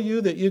tell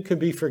you that you can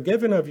be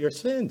forgiven of your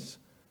sins.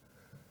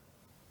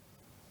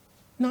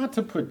 Not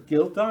to put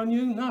guilt on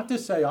you, not to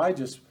say, I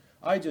just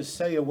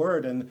say a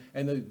word and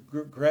the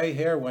gray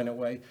hair went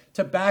away.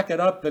 To back it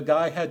up, the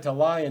guy had to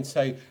lie and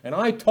say, and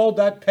I told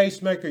that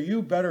pacemaker,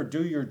 you better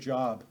do your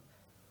job.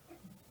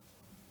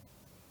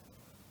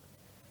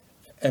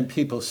 And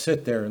people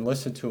sit there and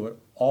listen to it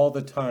all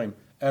the time,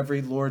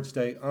 every Lord's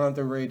Day, on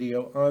the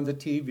radio, on the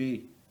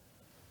TV.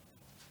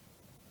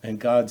 And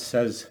God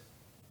says,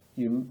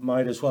 you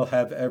might as well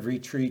have every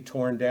tree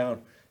torn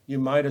down. You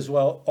might as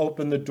well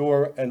open the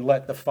door and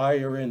let the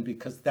fire in,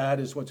 because that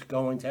is what's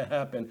going to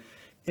happen.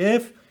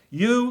 If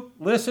you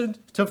listen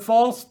to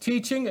false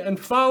teaching and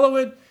follow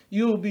it,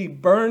 you will be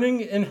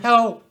burning in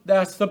hell.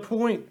 That's the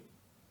point.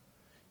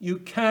 You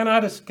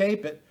cannot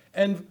escape it.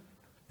 And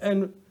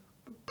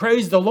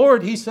praise the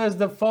Lord, he says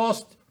the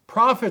false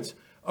prophets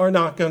are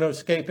not going to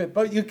escape it.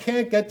 But you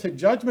can't get to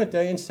Judgment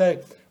Day and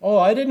say, oh,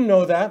 I didn't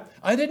know that.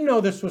 I didn't know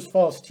this was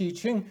false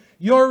teaching.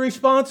 You're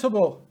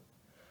responsible.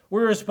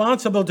 We're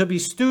responsible to be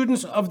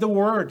students of the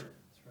Word.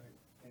 That's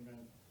right. Amen.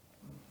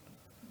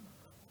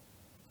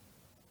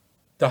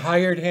 The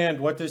hired hand,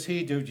 what does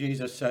he do,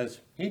 Jesus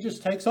says? He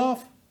just takes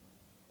off.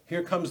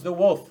 Here comes the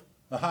wolf.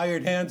 The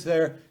hired hand's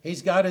there.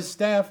 He's got his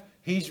staff.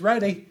 He's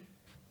ready.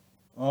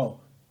 Oh,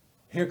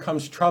 here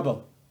comes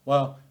trouble.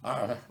 Well,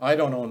 I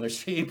don't own the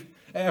sheep.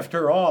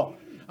 After all,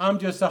 I'm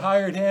just a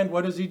hired hand.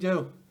 What does he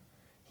do?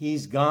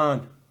 He's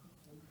gone.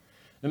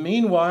 And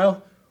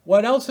meanwhile,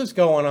 what else is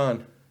going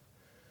on?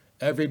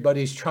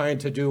 Everybody's trying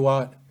to do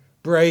what?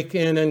 Break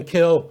in and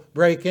kill,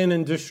 break in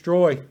and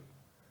destroy.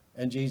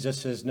 And Jesus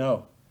says,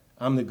 no,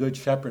 I'm the good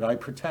shepherd, I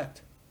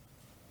protect.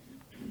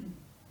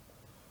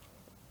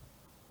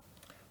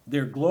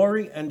 Their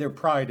glory and their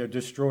pride are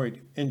destroyed.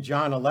 In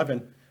John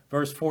 11,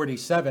 verse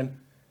 47,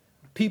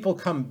 people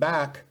come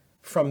back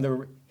from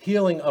the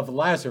healing of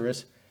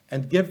Lazarus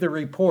and give the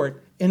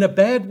report in a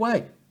bad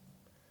way.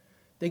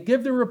 They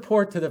give the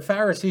report to the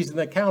Pharisees and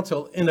the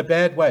council in a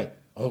bad way.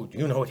 Oh,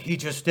 you know what he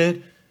just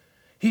did?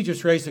 He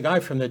just raised a guy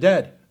from the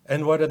dead.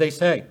 And what do they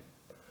say?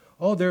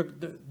 Oh, they're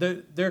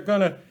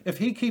going to, if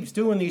he keeps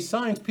doing these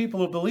signs, people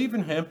will believe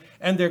in him,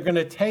 and they're going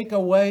to take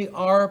away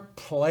our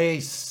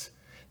place.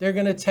 They're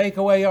going to take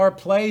away our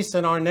place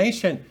in our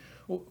nation.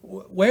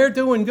 We're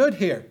doing good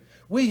here.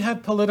 We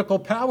have political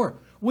power.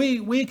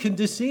 We can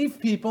deceive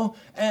people,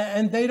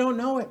 and they don't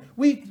know it.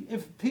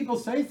 If people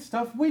say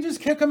stuff, we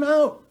just kick them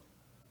out.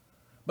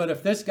 But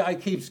if this guy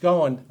keeps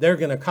going, they're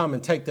going to come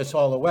and take this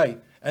all away.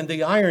 And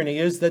the irony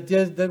is that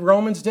the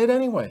Romans did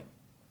anyway.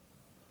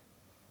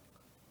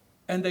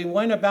 And they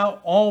went about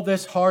all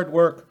this hard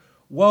work.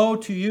 Woe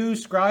to you,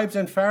 scribes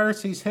and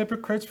Pharisees,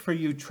 hypocrites, for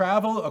you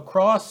travel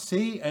across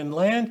sea and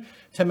land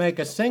to make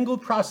a single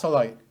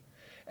proselyte.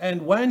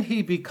 And when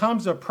he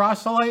becomes a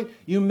proselyte,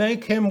 you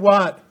make him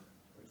what?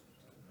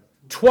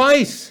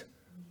 Twice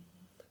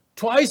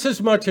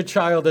as much a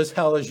child as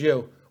hell as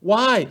you.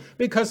 Why?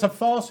 Because a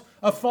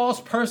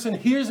false person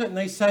hears it and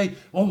they say,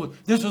 oh,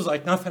 this was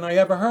like nothing I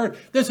ever heard.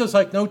 This was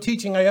like no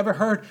teaching I ever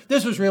heard.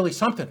 This was really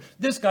something.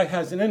 This guy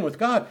has an in with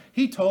God.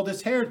 He told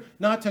his hair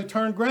not to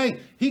turn gray.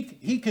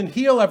 He can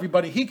heal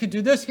everybody. He could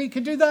do this. He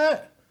could do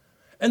that.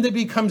 And they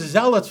become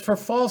zealots for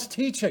false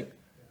teaching.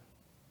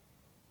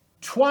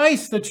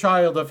 Twice the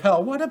child of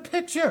hell. What a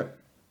picture.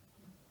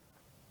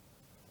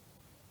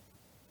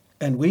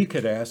 And we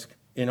could ask,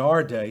 in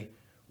our day,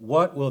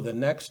 what will the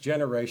next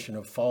generation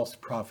of false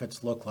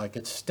prophets look like?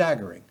 It's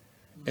staggering.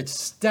 It's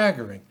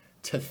staggering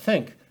to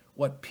think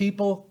what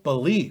people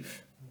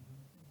believe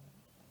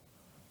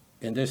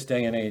in this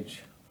day and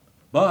age.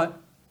 But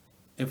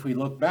if we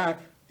look back,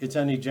 it's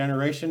any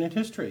generation in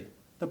history.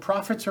 The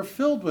prophets are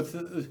filled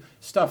with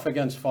stuff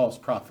against false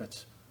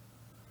prophets.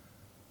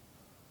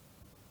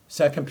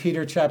 2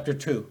 Peter chapter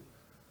 2,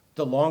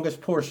 the longest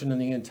portion in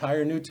the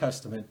entire New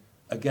Testament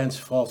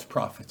against false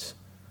prophets.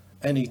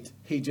 And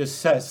he just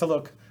says,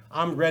 look,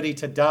 I'm ready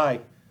to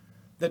die.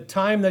 The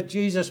time that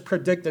Jesus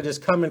predicted is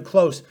coming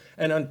close.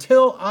 And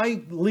until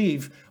I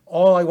leave,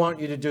 all I want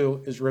you to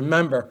do is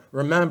remember,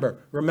 remember,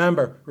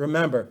 remember,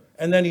 remember.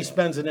 And then he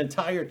spends an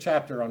entire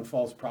chapter on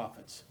false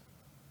prophets.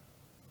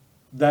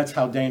 That's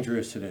how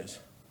dangerous it is.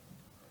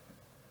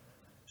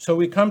 So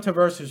we come to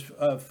verses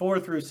 4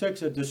 through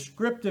 6, a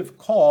descriptive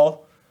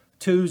call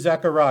to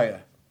Zechariah.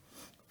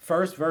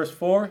 First, verse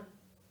 4,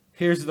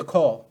 here's the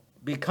call.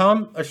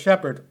 Become a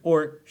shepherd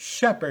or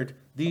shepherd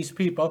these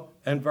people.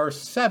 And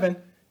verse 7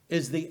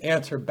 is the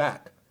answer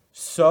back.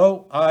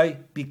 So I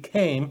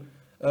became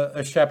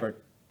a shepherd.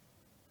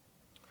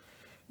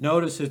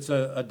 Notice it's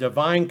a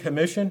divine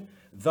commission.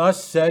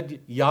 Thus said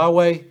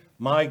Yahweh,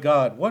 my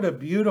God. What a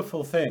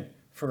beautiful thing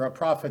for a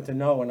prophet to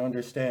know and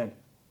understand.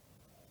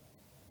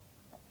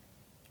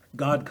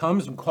 God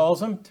comes and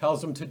calls him,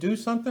 tells him to do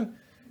something,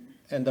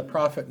 and the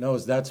prophet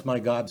knows that's my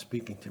God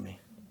speaking to me.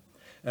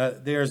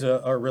 There's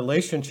a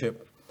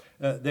relationship.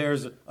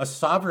 There's a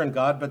sovereign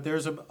God, but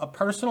there's a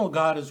personal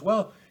God as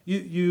well.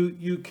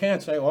 You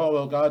can't say, oh,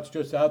 well, God's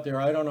just out there.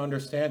 I don't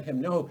understand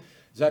him. No,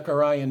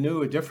 Zechariah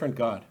knew a different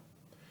God.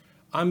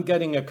 I'm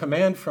getting a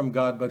command from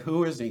God, but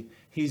who is he?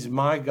 He's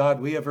my God.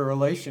 We have a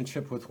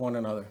relationship with one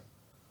another.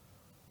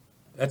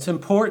 That's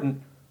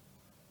important.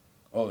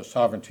 Oh, the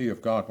sovereignty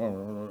of God.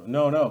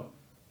 No.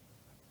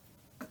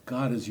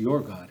 God is your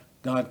God.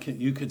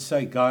 You could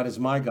say God is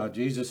my God.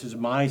 Jesus is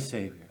my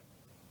Savior.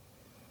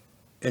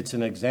 It's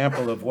an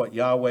example of what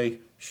Yahweh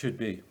should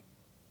be.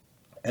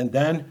 And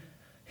then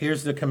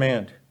here's the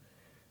command.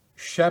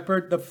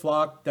 Shepherd the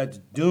flock that's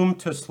doomed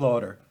to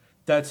slaughter,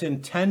 that's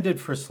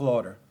intended for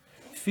slaughter.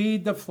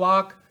 Feed the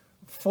flock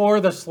for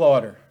the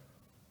slaughter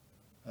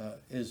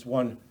is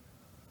one,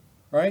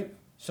 right?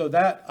 So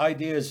that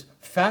idea is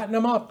fatten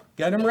them up,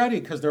 get them ready,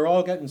 because they're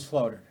all getting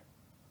slaughtered.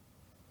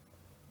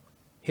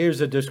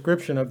 Here's a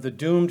description of the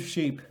doomed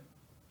sheep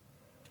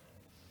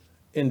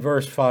in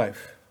verse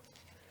 5.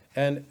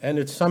 And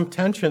it's some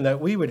tension that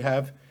we would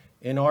have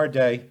in our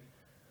day.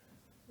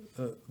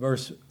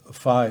 Verse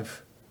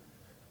 5.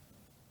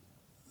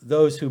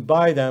 Those who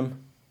buy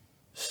them,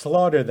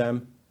 slaughter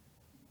them,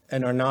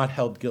 and are not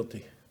held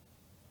guilty.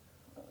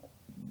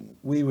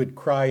 We would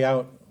cry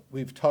out,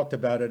 we've talked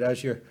about it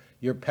as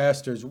your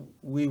pastors,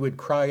 we would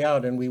cry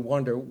out and we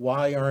wonder,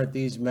 why aren't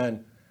these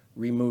men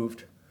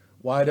removed?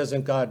 Why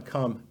doesn't God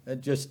come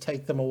and just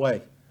take them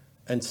away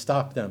and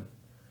stop them?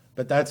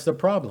 But that's the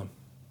problem.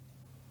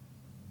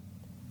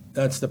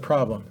 That's the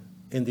problem.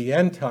 In the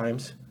end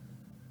times,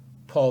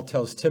 Paul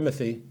tells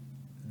Timothy,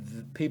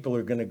 the people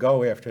are going to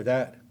go after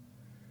that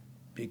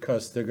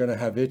because they're going to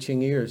have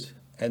itching ears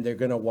and they're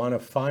going to want to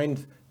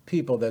find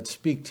people that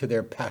speak to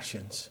their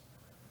passions.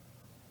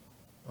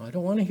 I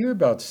don't want to hear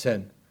about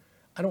sin.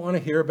 I don't want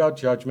to hear about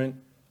judgment.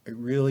 I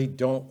really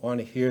don't want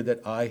to hear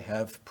that I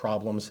have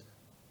problems.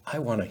 I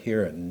want to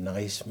hear a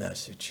nice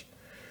message.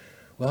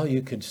 Well,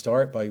 you could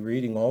start by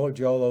reading all of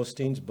Joel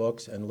Osteen's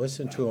books and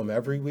listen to them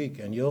every week,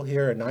 and you'll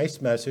hear a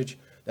nice message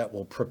that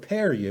will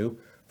prepare you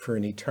for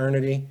an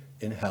eternity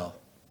in hell.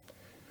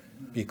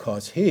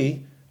 Because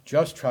he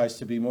just tries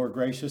to be more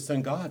gracious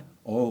than God.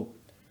 Oh,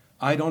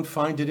 I don't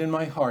find it in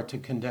my heart to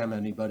condemn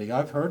anybody.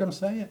 I've heard him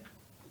say it.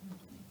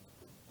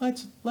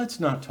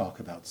 Let's not talk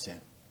about sin.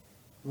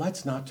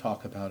 Let's not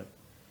talk about it.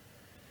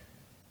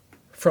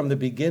 From the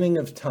beginning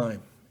of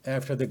time,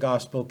 after the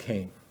gospel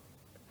came,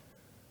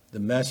 the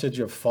message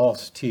of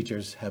false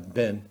teachers have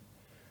been,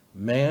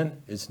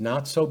 man is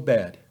not so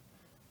bad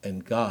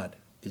and God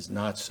is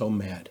not so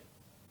mad.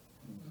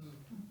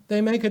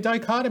 They make a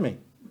dichotomy.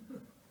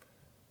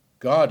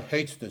 God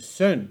hates the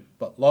sin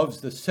but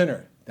loves the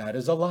sinner. That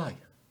is a lie.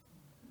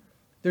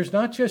 There's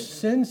not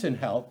just sins in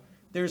hell.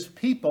 There's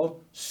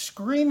people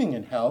screaming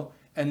in hell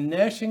and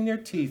gnashing their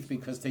teeth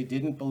because they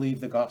didn't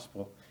believe the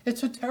gospel.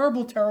 It's a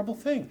terrible, terrible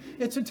thing.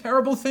 It's a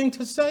terrible thing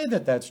to say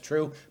that that's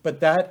true, but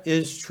that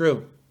is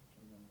true.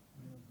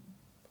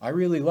 I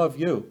really love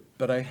you,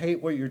 but I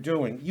hate what you're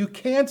doing. You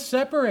can't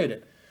separate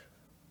it.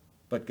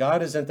 But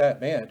God isn't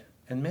that bad,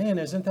 and man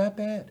isn't that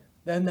bad.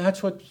 And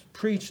that's what's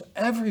preached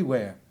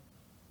everywhere.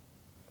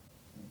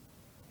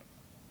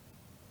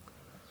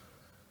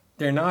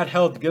 They're not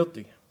held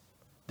guilty.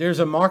 There's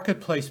a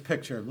marketplace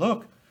picture.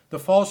 Look, the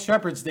false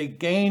shepherds, they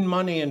gain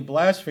money and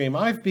blaspheme.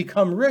 I've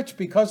become rich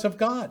because of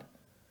God.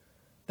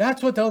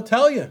 That's what they'll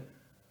tell you.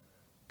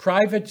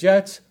 Private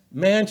jets,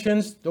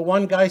 mansions. The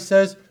one guy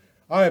says,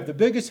 I have the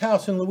biggest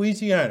house in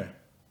Louisiana.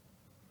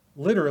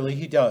 Literally,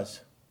 he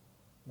does.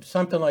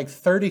 Something like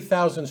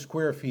 30,000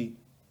 square feet.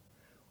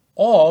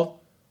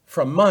 All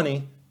from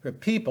money for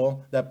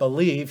people that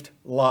believed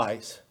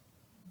lies.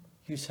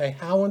 You say,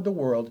 how in the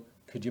world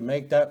could you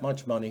make that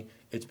much money?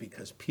 It's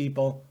because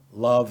people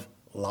love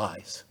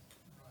lies.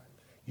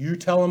 You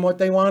tell them what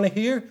they want to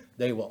hear,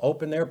 they will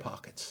open their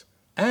pockets.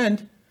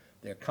 And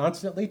they'll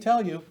constantly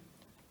tell you,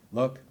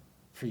 look,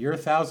 for your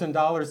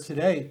 $1,000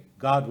 today,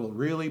 God will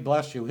really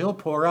bless you. He'll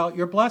pour out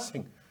your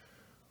blessing.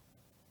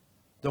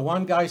 The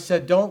one guy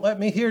said, don't let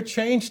me hear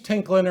change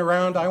tinkling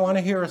around. I want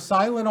to hear a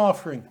silent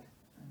offering.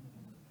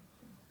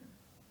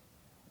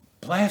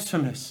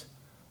 Blasphemous.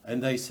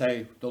 And they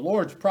say, the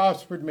Lord's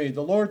prospered me.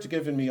 The Lord's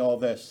given me all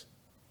this.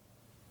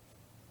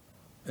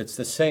 It's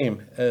the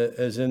same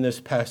as in this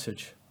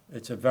passage.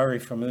 It's a very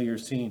familiar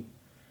scene.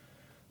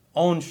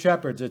 Own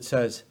shepherds, it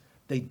says,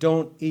 they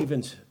don't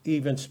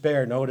even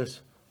spare,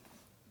 notice.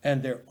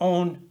 And their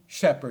own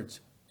shepherds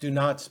do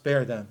not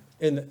spare them.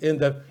 In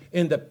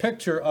the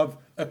picture of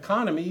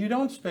economy, you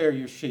don't spare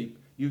your sheep.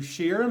 You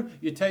shear them,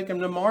 you take them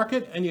to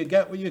market, and you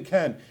get what you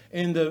can.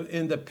 In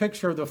the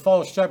picture of the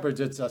false shepherds,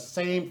 it's the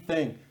same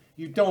thing.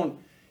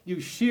 You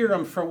shear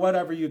them for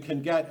whatever you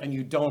can get, and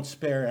you don't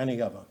spare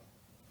any of them.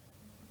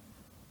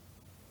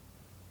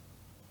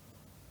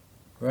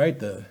 Right?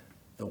 The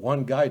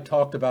one guy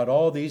talked about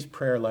all these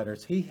prayer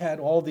letters. He had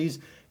all these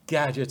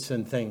gadgets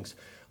and things,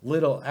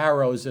 little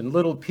arrows and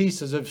little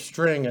pieces of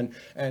string.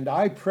 And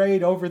I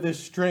prayed over this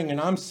string, and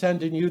I'm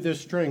sending you this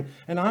string,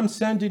 and I'm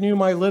sending you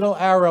my little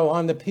arrow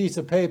on the piece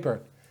of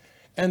paper.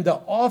 And the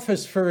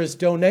office for his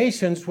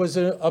donations was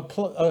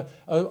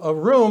a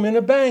room in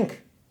a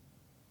bank.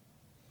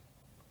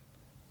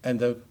 And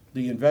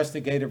the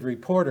investigative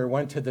reporter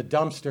went to the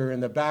dumpster in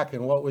the back,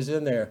 and what was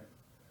in there?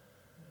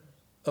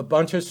 A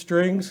bunch of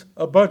strings,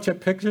 a bunch of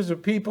pictures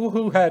of people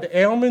who had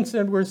ailments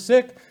and were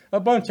sick, a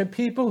bunch of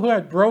people who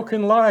had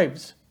broken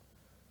lives.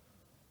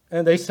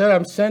 And they said,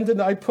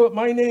 I put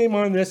my name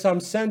on this, I'm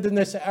sending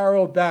this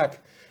arrow back.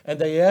 And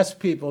they asked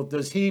people,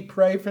 does he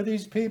pray for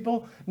these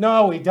people?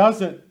 No, he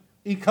doesn't.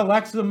 He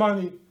collects the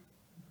money.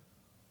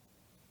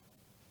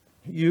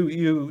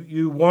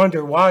 You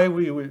wonder why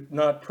we would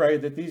not pray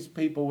that these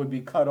people would be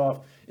cut off.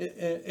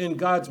 In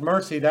God's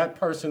mercy, that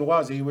person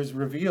he was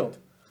revealed.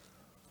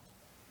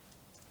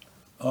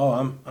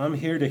 Oh, I'm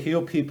here to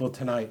heal people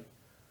tonight.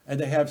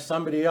 And they have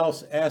somebody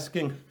else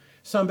asking.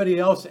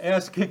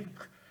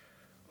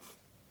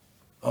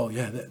 Oh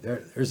yeah,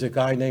 there's a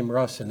guy named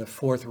Russ in the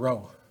fourth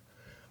row.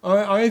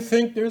 I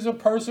think there's a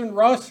person,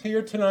 Russ,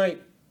 here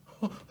tonight.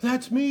 Oh,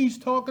 that's me, he's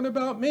talking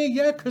about me.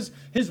 Yeah, because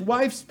his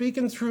wife's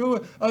speaking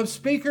through a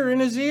speaker in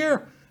his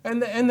ear.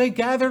 And they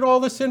gathered all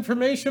this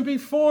information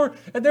before,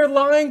 and they're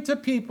lying to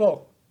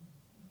people.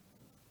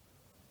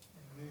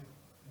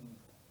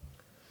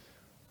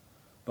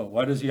 But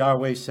what does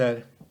Yahweh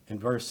said in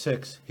verse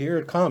 6? Here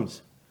it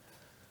comes.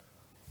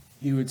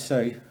 You would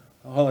say,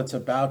 oh, it's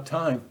about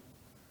time.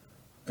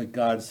 But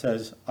God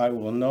says, I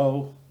will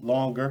no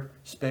longer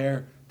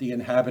spare the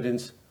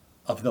inhabitants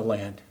of the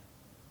land.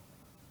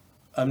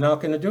 I'm not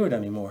going to do it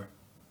anymore.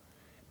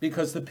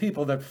 Because the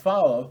people that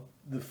follow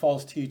the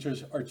false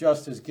teachers are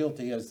just as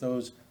guilty as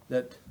those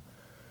that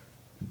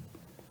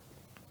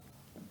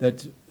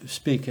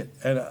speak it.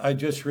 And I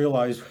just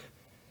realized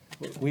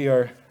we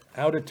are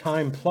out of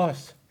time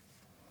plus.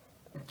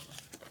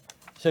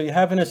 So you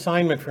have an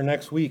assignment for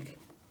next week.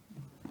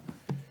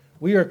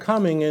 We are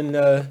coming in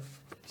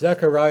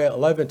Zechariah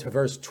 11 to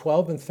verse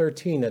 12 and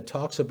 13 that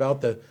talks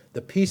about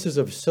the pieces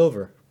of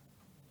silver.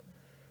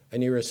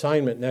 And your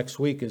assignment next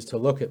week is to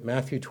look at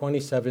Matthew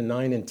 27,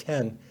 9 and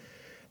 10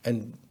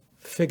 and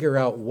figure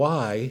out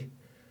why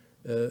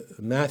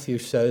Matthew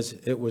says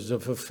it was a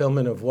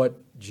fulfillment of what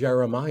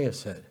Jeremiah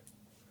said.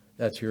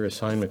 That's your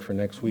assignment for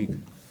next week.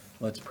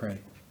 Let's pray.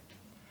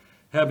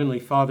 Heavenly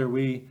Father,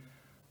 we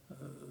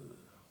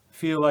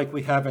feel like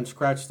we haven't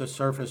scratched the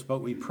surface, but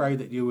we pray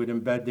that you would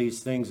embed these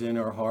things in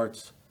our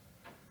hearts.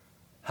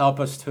 Help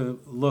us to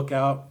look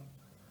out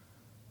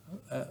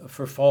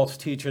for false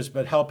teachers,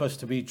 but help us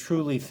to be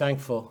truly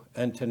thankful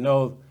and to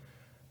know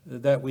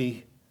that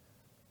we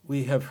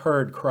have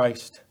heard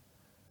Christ.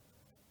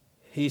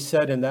 He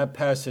said in that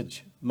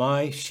passage,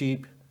 my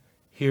sheep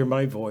hear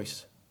my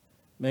voice.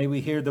 May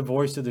we hear the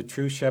voice of the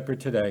true shepherd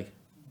today.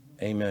 Amen.